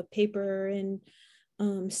have a paper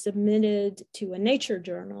submitted to a Nature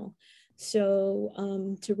journal.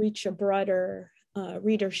 So to reach a broader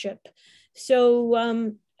readership. So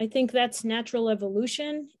I think that's natural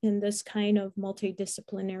evolution in this kind of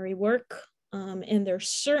multidisciplinary work. And there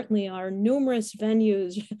certainly are numerous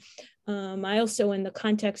venues. I also, in the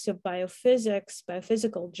context of biophysics,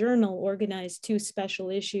 Biophysical Journal organized 2 special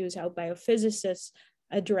issues, how biophysicists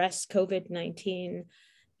address COVID-19.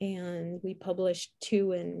 And we published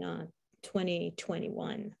 2 in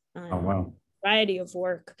 2021. Oh, wow. Variety of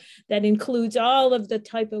work that includes all of the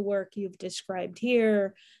type of work you've described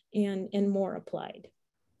here and more applied.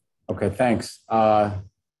 Okay, thanks.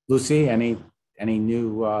 Lucy, any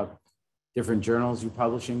new different journals you're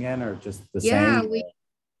publishing in, or just the same?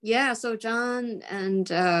 So John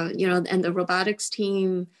and and the robotics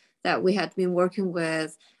team that we had been working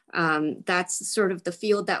with, that's sort of the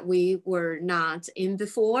field that we were not in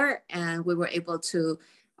before, and we were able to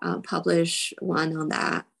publish one on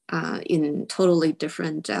that. In totally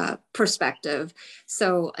different perspective.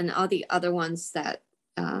 So, and all the other ones that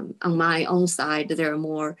on my own side, they're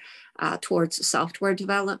more towards software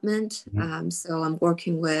development. Mm-hmm. So I'm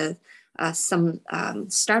working with some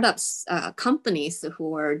startups, companies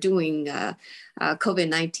who are doing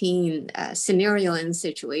COVID-19 scenario and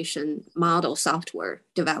situation model software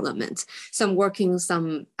development. So I'm working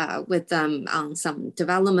with them on some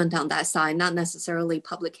development on that side, not necessarily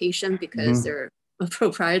publication because Mm-hmm. they're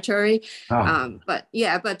proprietary, but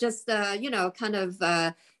just kind of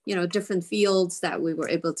different fields that we were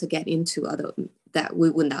able to get into that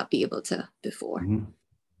we would not be able to before. Mm-hmm.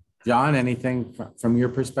 John, anything from your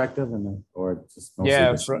perspective, or just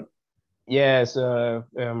yes,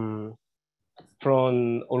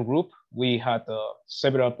 from our group we had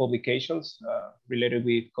several publications related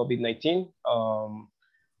with COVID-19.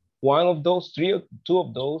 One of those, 2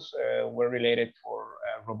 of those were related for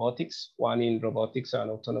robotics, one in robotics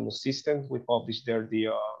and autonomous systems. We published there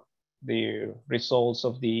the results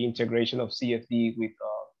of the integration of CFD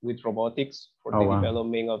with robotics for the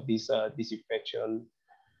development of these disinfection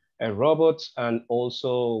robots. And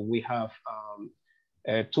also we have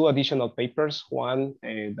 2 additional papers, one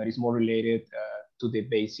that is more related to the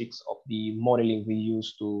basics of the modeling we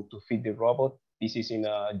use to feed the robot. This is in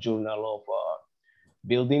a journal of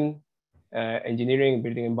building engineering,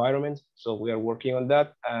 building environment. So we are working on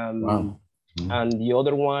that. And the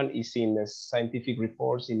other one is in the scientific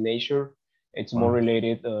reports in Nature. It's more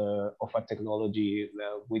related of a technology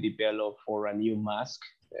we developed for a new mask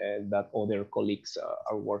that other colleagues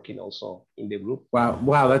are working also in the group.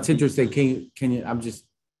 Wow, that's interesting. Can you?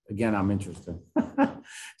 I'm interested.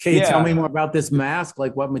 Can you tell me more about this mask?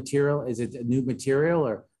 Like, what material is it? A new material,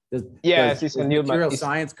 or it's a new material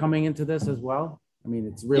science coming into this as well? I mean,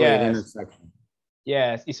 it's really an intersection.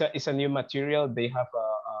 Yes, it's a new material. They have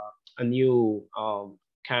a new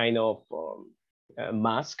kind of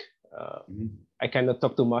mask. I cannot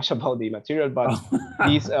talk too much about the material, but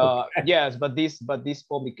this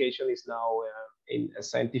publication is now in a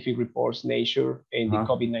scientific reports Nature in the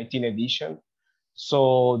COVID-19 edition.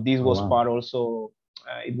 So this was part also.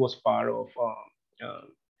 It was part of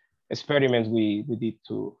experiments we did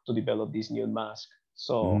to develop this new mask.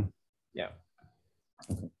 So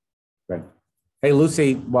Okay, great. Hey,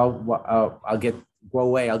 Lucy, I'll get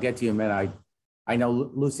to you in a minute. I know,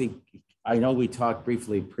 Lucy, I know we talked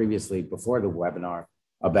briefly previously before the webinar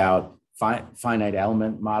about finite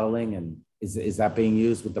element modeling, and is that being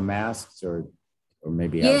used with the masks, or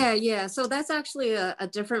maybe? Yeah. So that's actually a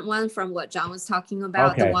different one from what John was talking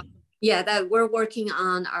about. Okay. The one Yeah, that we're working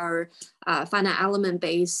on our finite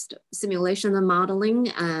element-based simulation and modeling,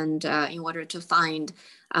 and in order to find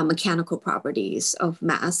mechanical properties of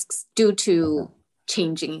masks due to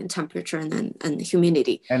changing in temperature and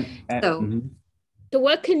humidity. So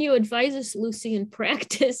what can you advise us, Lucy, in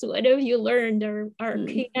practice? What have you learned? Our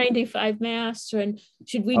K95 masks, and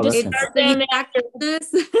should we discard them after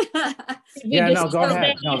this? No, go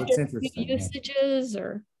ahead. No, that's interesting. Usages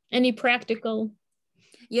or any practical?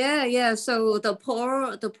 Yeah. So the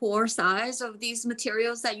pore size of these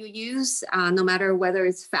materials that you use, no matter whether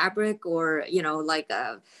it's fabric or like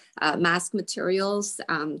mask materials,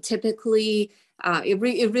 typically it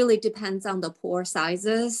really depends on the pore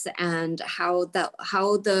sizes and how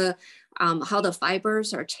the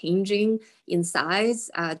fibers are changing in size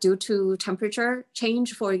due to temperature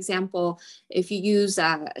change. For example, if you use,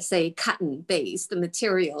 say, cotton-based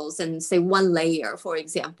materials and say one layer, for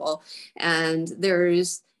example, and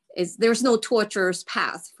there's no tortuous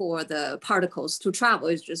path for the particles to travel.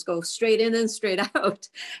 It just goes straight in and straight out.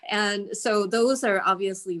 And so those are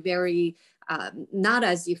obviously very not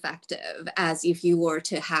as effective as if you were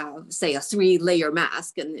to have, say, a 3-layer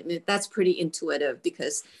mask. And that's pretty intuitive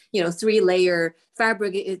because, 3-layer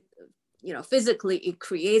fabric, physically it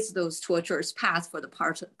creates those tortuous paths for the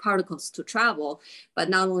particles to travel. But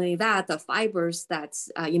not only that, the fibers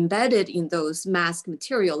that's embedded in those mask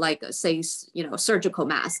material, like say, surgical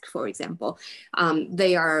mask, for example,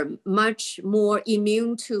 they are much more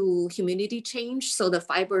immune to humidity change. So the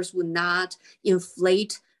fibers would not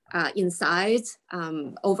inflate in size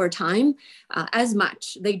over time as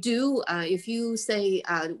much. They do, if you say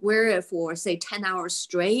wear it for say 10 hours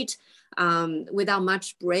straight, without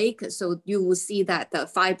much break. So you will see that the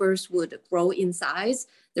fibers would grow in size.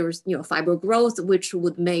 There's fiber growth, which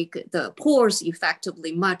would make the pores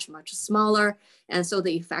effectively much smaller. And so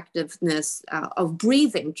the effectiveness of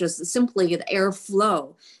breathing, just simply the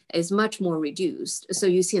airflow, is much more reduced. So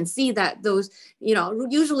you can see that those,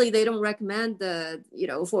 usually they don't recommend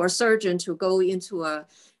for a surgeon to go into a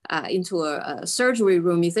surgery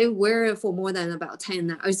room. If they wear it for more than about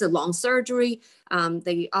 10 hours, it's a long surgery.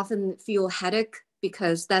 They often feel headache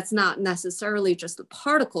because that's not necessarily just the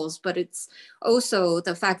particles, but it's also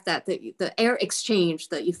the fact that the air exchange,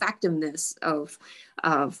 the effectiveness of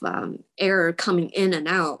air coming in and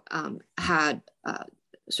out had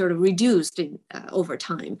sort of reduced over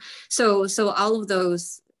time. So all of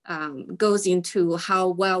those goes into how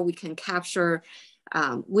well we can capture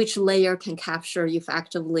which layer can capture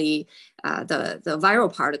effectively the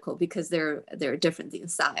viral particle, because they're different in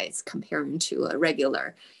size comparing to a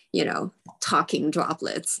regular, talking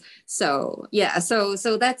droplets. So yeah, so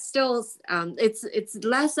that's still it's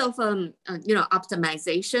less of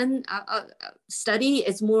optimization study.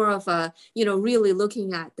 It's more of a really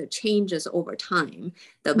looking at the changes over time,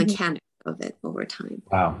 the mechanics of it over time.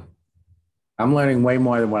 Wow, I'm learning way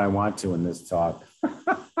more than what I want to in this talk.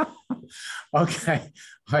 Okay.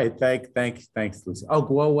 All right. Thanks, Lucy. Oh,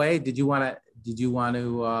 Guowei, did you want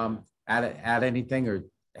to add anything or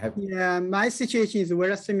have? Yeah, my situation is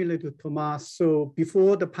very similar to Thomas. So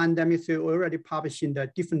before the pandemic, we already published in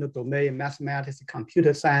the different domain: mathematics,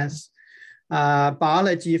 computer science,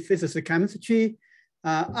 biology, physics, chemistry.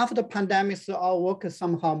 After the pandemic, so our work is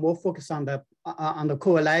somehow more focused on the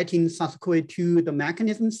correlating SARS-CoV-2, the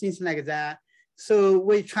mechanisms, things like that. So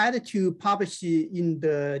we tried to publish in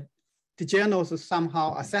the journals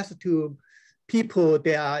somehow access to people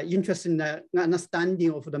that are interested in the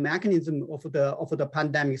understanding of the mechanism of the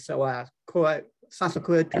pandemic, so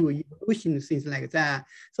SARS-CoV-2 evolution, things like that.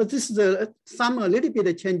 So this is a little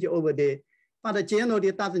bit change over there, but generally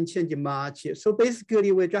it doesn't change much. So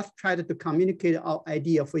basically we just tried to communicate our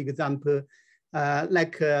idea. For example,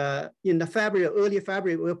 like in the early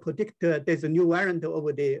February, we predict there's a new variant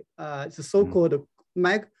over there. It's a so-called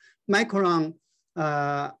micron.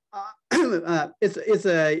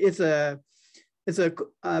 It's a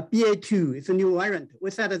BA2. It's a new variant.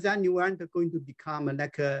 We said that new variant is going to become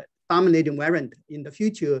like a dominating variant in the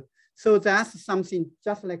future. So that's something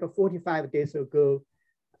just like 45 days ago.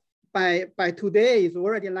 By today, it's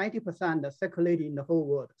already 90% circulating in the whole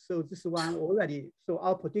world. So this one already, so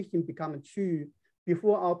our prediction becomes true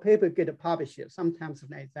before our paper get published, sometimes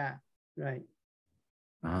like that, right?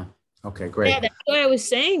 Okay, great. Yeah, that's what I was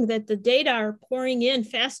saying, that the data are pouring in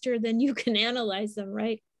faster than you can analyze them,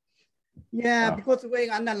 right? Yeah, because we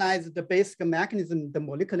analyze the basic mechanism, the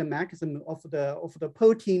molecular mechanism of the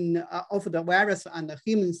protein, of the virus and the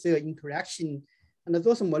human cell interaction. And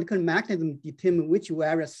those molecular mechanisms determine which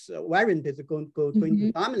variant is going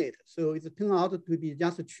to dominate. So it turned out to be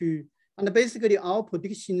just true. And basically our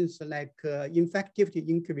predictions like infectivity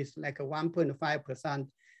increase like 1.5%.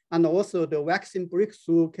 And also the vaccine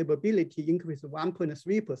breakthrough capability increased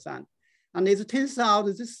 1.3%. And it turns out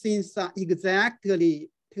these things are exactly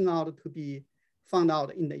turn out to be found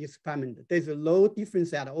out in the experiment. There's no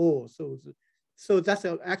difference at all. So that's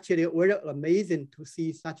actually very amazing to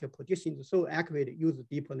see such a prediction so accurate use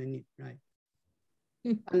deep learning, right?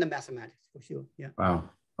 And the mathematics for sure, yeah. Wow,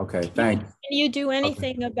 okay, thanks. Can you do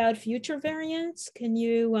anything about future variants? Can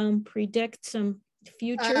you predict some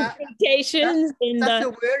future mutations? That's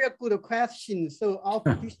a very good question. So our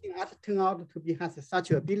prediction turned out to be has such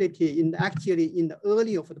ability in actually in the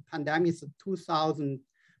early of the pandemic,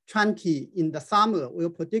 2020 in the summer, we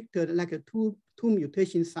predicted like two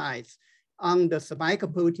mutation sites on the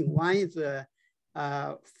spike protein. One is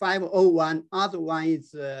 501, other one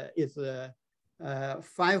is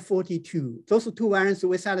 542. Those two variants,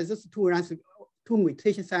 we said those two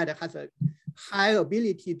mutation sites has a high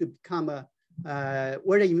ability to become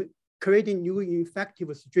creating new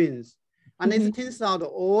infective strains. And it turns out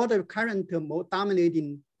all the current more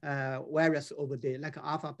dominating virus over there, like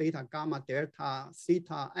alpha, beta, gamma, delta,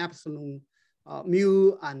 theta, epsilon,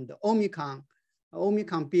 mu, and Omicron,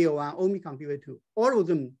 Omicron BA1, Omicron BA2, all of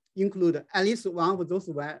them include at least one of those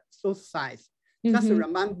sites. Just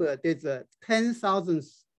remember, there's 10,000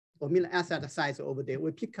 amino acid sites over there.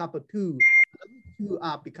 We pick up two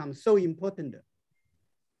are become so important.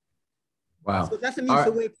 Wow. So that means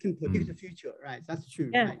we can predict the future, right? That's true.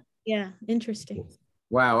 Yeah, right? yeah, interesting.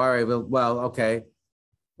 Wow, all right, well, okay.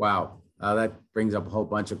 Wow, that brings up a whole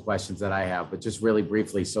bunch of questions that I have, but just really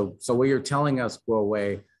briefly. So what you're telling us,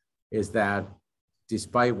 Guowei, is that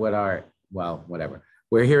despite what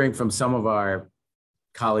we're hearing from some of our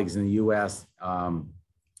colleagues in the US, the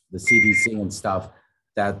CDC and stuff,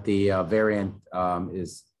 that the variant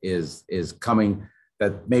is coming,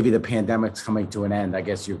 that maybe the pandemic's coming to an end. I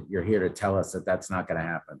guess you're here to tell us that that's not gonna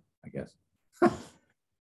happen, I guess.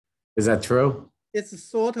 Is that true? It's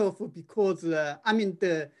sort of because, I mean,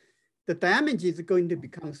 the damage is going to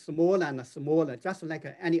become smaller and smaller, just like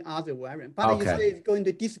any other variant. But you say it's going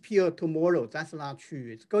to disappear tomorrow. That's not true.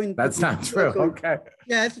 It's going. That's not true. Okay.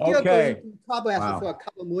 Yeah, it's still going to trouble us for a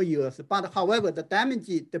couple more years. But however, the damage,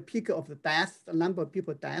 the peak of the deaths, the number of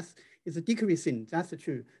people deaths is decreasing. That's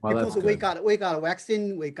true. Well, because we got a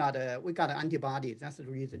vaccine, we got antibodies. That's the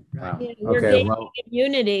reason, right? Wow. Yeah, we're gaining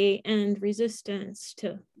immunity and resistance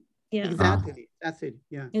to. Yeah. Exactly. That's it.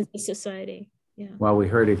 Yeah. In the society. Yeah. Well, we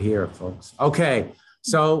heard it here, folks. Okay.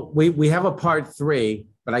 So we have a part 3,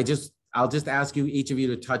 but I'll just ask you, each of you,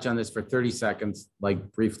 to touch on this for 30 seconds,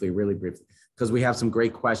 like briefly, really briefly, because we have some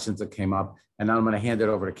great questions that came up, and I'm going to hand it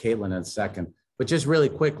over to Caitlin in a second. But just really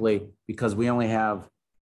quickly, because we only have,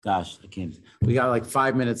 we got like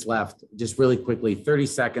 5 minutes left. Just really quickly, 30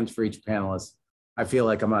 seconds for each panelist. I feel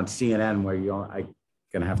like I'm on CNN where I'm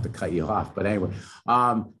going to have to cut you off. But anyway,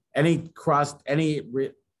 anything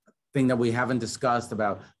that we haven't discussed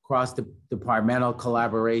about cross-departmental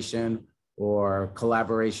collaboration or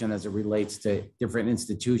collaboration as it relates to different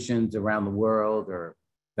institutions around the world, or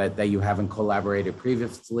that you haven't collaborated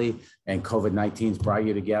previously and COVID-19's brought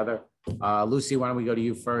you together? Lucy, why don't we go to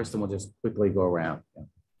you first, and we'll just quickly go around.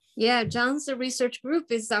 Yeah, Zhang's research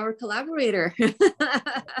group is our collaborator.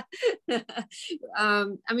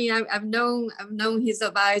 I mean, I've known his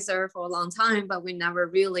advisor for a long time, but we never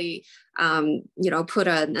really, put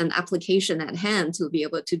an application at hand to be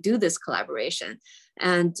able to do this collaboration.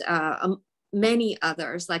 And many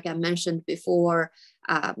others, like I mentioned before,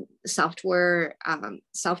 software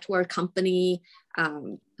company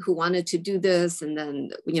who wanted to do this, and then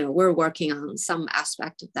we're working on some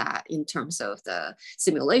aspect of that in terms of the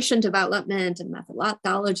simulation development and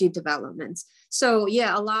methodology development. So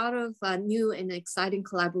yeah, a lot of new and exciting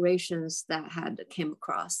collaborations that had came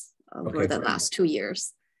across over the last 2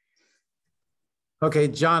 years. Okay,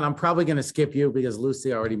 John, I'm probably going to skip you because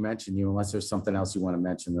Lucy already mentioned you, unless there's something else you want to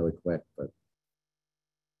mention really quick. But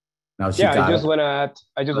no, I just want to add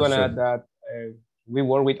that we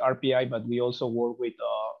work with RPI, but we also work with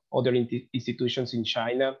other institutions in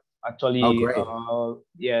China. Actually,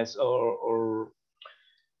 yes,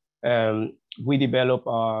 we develop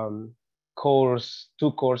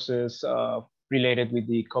two courses related with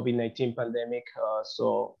the COVID-19 pandemic.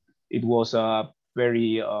 So it was a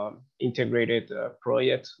very integrated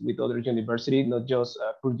project with other universities, not just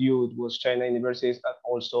Purdue, it was China universities, and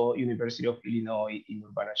also University of Illinois in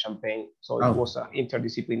Urbana-Champaign. So it was an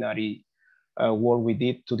interdisciplinary work we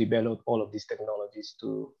did to develop all of these technologies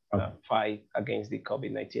to fight against the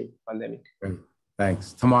COVID-19 pandemic. Great.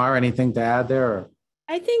 Thanks. Tamar, anything to add there?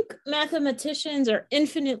 I think mathematicians are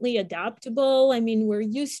infinitely adaptable. I mean, we're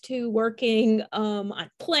used to working on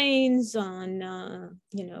planes, on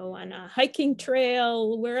on a hiking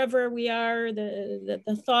trail, wherever we are.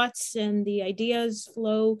 The thoughts and the ideas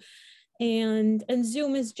flow, and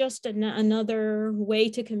Zoom is just another way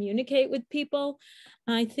to communicate with people.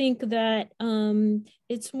 I think that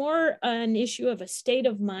it's more an issue of a state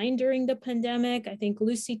of mind during the pandemic. I think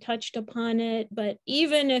Lucy touched upon it, but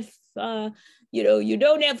even if you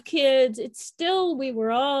don't have kids, it's still, we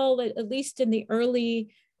were all, at least in the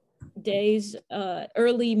early days,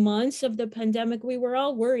 early months of the pandemic, we were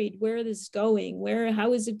all worried, where is this going?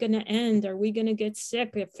 How is it going to end? Are we going to get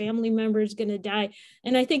sick? Are family members going to die?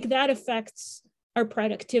 And I think that affects our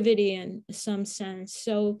productivity in some sense.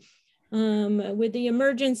 So with the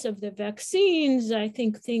emergence of the vaccines, I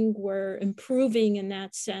think things were improving in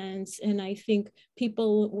that sense. And I think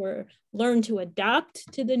people learned to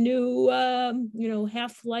adapt to the new,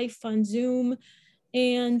 half-life on Zoom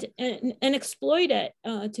and exploit it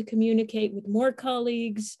to communicate with more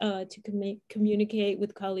colleagues, to communicate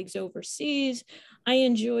with colleagues overseas. I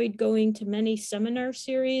enjoyed going to many seminar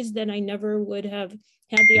series that I never would have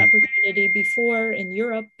had the opportunity before in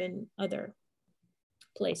Europe and other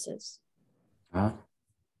places.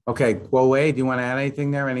 Okay, Guowei, do you want to add anything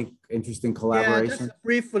there? Any interesting collaboration? Yeah, just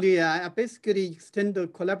briefly, I basically extend the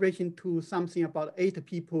collaboration to something about 8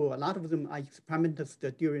 people. A lot of them are experimenters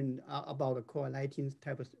during about COVID-19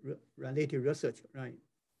 type of related research, right?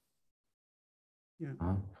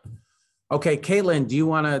 Yeah. Okay, Caitlin, do you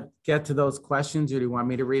want to get to those questions, or do you want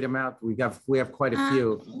me to read them out? We have quite a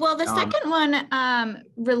few. Well, the second one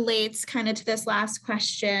relates kind of to this last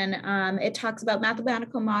question. It talks about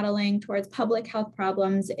mathematical modeling towards public health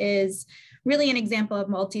problems is really an example of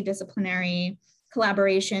multidisciplinary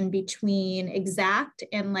collaboration between exact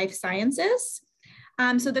and life sciences.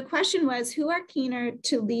 So the question was, who are keener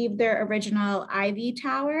to leave their original Ivy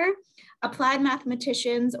Tower, applied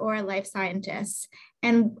mathematicians or life scientists?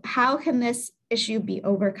 And how can this issue be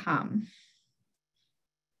overcome?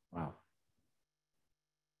 Wow.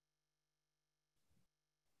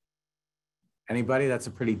 Anybody? That's a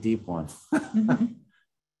pretty deep one. Mm-hmm.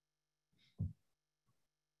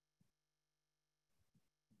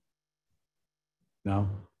 No?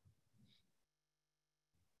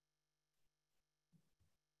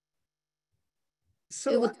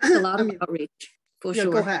 So it would take a lot of outreach, for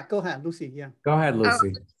sure. Go ahead, Lucy. Yeah. Go ahead, Lucy. I was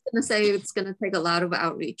going to say it's going to take a lot of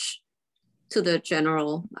outreach to the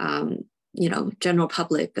general, general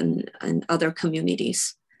public and other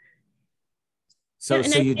communities. So I'm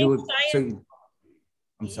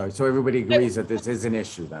sorry. So everybody agrees that this is an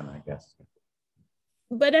issue then, I guess.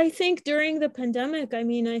 But I think during the pandemic,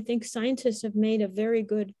 I think scientists have made a very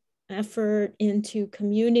good effort into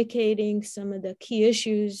communicating some of the key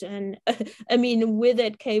issues. And with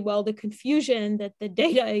it came the confusion that the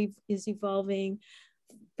data is evolving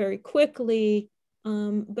very quickly.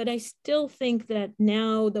 But I still think that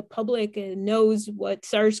now the public knows what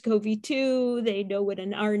SARS-CoV-2, they know what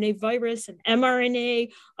an RNA virus, an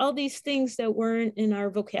mRNA, all these things that weren't in our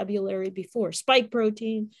vocabulary before, spike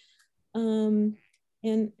protein. And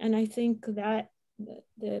I think that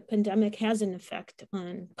the pandemic has an effect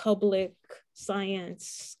on public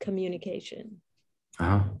science communication.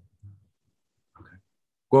 Okay.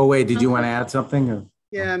 Guowei, did you want to add something? Or?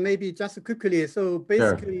 Yeah, maybe just quickly. So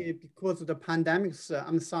basically, sure. Because of the pandemics,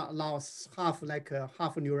 I'm now half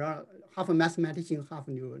a mathematician, half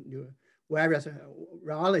various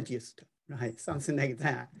virologist, right? Something like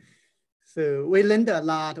that. So we learned a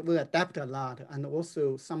lot, we adapt a lot, and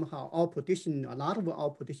also somehow a lot of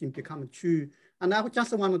our position become true. And I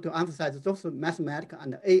just wanted to emphasize those mathematical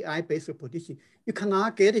and AI-based position. You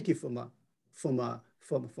cannot get it from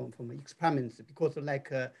experiments, because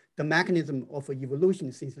the mechanism of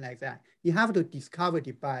evolution, things like that. You have to discover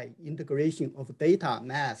it by integration of data,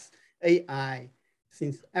 math, AI,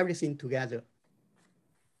 everything together.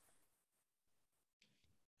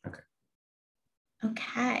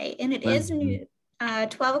 Okay, and it is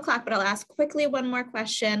 12 o'clock, but I'll ask quickly one more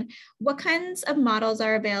question. What kinds of models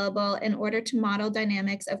are available in order to model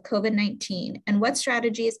dynamics of COVID-19, and what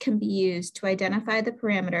strategies can be used to identify the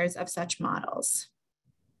parameters of such models?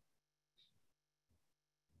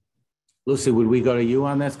 Lucy, would we go to you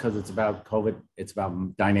on this? Because it's about COVID, it's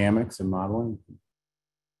about dynamics and modeling.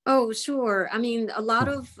 Oh, sure. A lot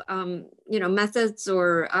of methods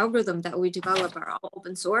or algorithms that we develop are all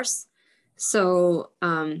open source. So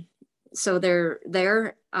they're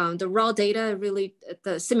the raw data, really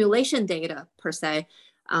the simulation data per se,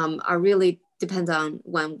 are really depends on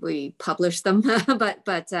when we publish them. but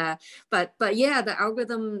yeah, the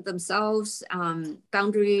algorithm themselves,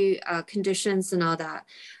 boundary conditions and all that,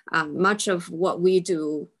 much of what we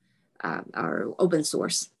do are open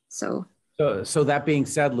source. So that being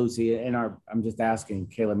said, Lucy, I'm just asking,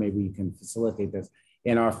 Kayla, maybe you can facilitate this.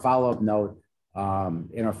 In our follow-up note,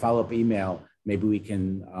 in our follow-up email, maybe we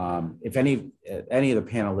can, if any of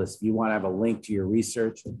the panelists, if you want to have a link to your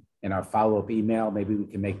research in our follow-up email, maybe we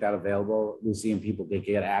can make that available, Lucy, and people can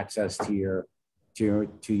get access to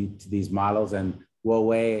these models. And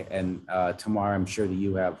Guowei and Tamar, I'm sure that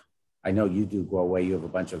you have, I know you do, Guowei, you have a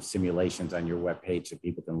bunch of simulations on your webpage that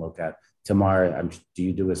people can look at. Tamar, do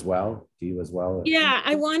you do as well? Do you as well? Yeah,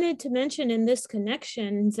 I wanted to mention in this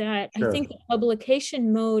connection that sure. I think the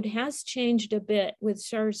publication mode has changed a bit with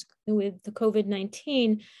the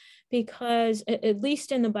COVID-19, because at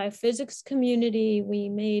least in the biophysics community, we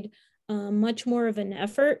made much more of an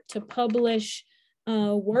effort to publish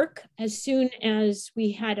work as soon as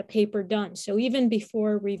we had a paper done. So even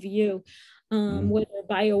before review, whether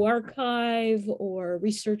bioRxiv or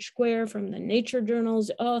Research Square from the Nature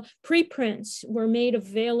journals, preprints were made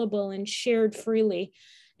available and shared freely.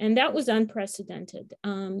 And that was unprecedented.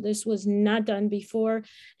 This was not done before.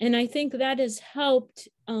 And I think that has helped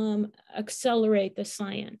accelerate the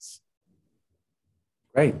science.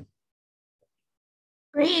 Great.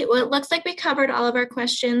 Great. Well, it looks like we covered all of our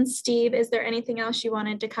questions. Steve, is there anything else you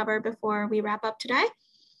wanted to cover before we wrap up today?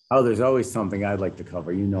 Oh, there's always something I'd like to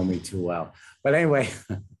cover. You know me too well. But anyway,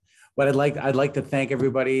 but I'd like to thank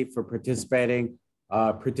everybody for participating.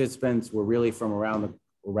 Participants were really from around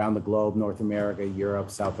the globe: North America,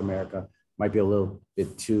 Europe, South America. Might be a little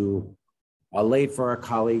bit too late for our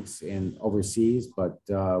colleagues in overseas, but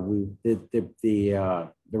the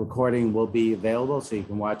recording will be available, so you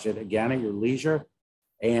can watch it again at your leisure.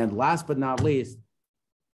 And last but not least,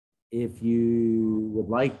 if you would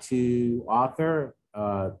like to author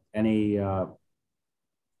any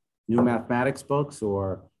new mathematics books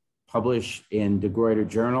or publish in the Gruyter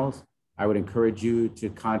journals, I would encourage you to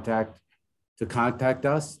contact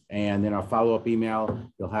us. And in our follow-up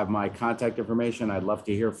email, you'll have my contact information. I'd love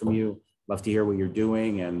to hear from you, love to hear what you're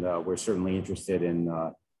doing, and we're certainly interested in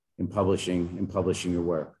publishing your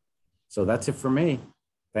work. So that's it for me.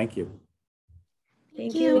 Thank you.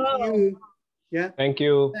 Thank you. Yeah. Thank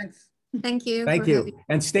you. Thanks. Thank you. Thank you.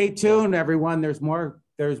 And stay tuned, everyone. There's more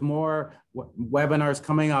webinars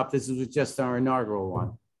coming up. This is just our inaugural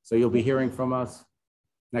one. So you'll be hearing from us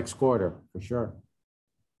next quarter for sure.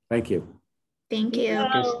 Thank you. Thank you.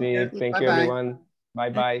 Thank you, Steve. Thank you, everyone.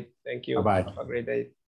 Bye-bye. Thank you. Bye-bye. Have a great day.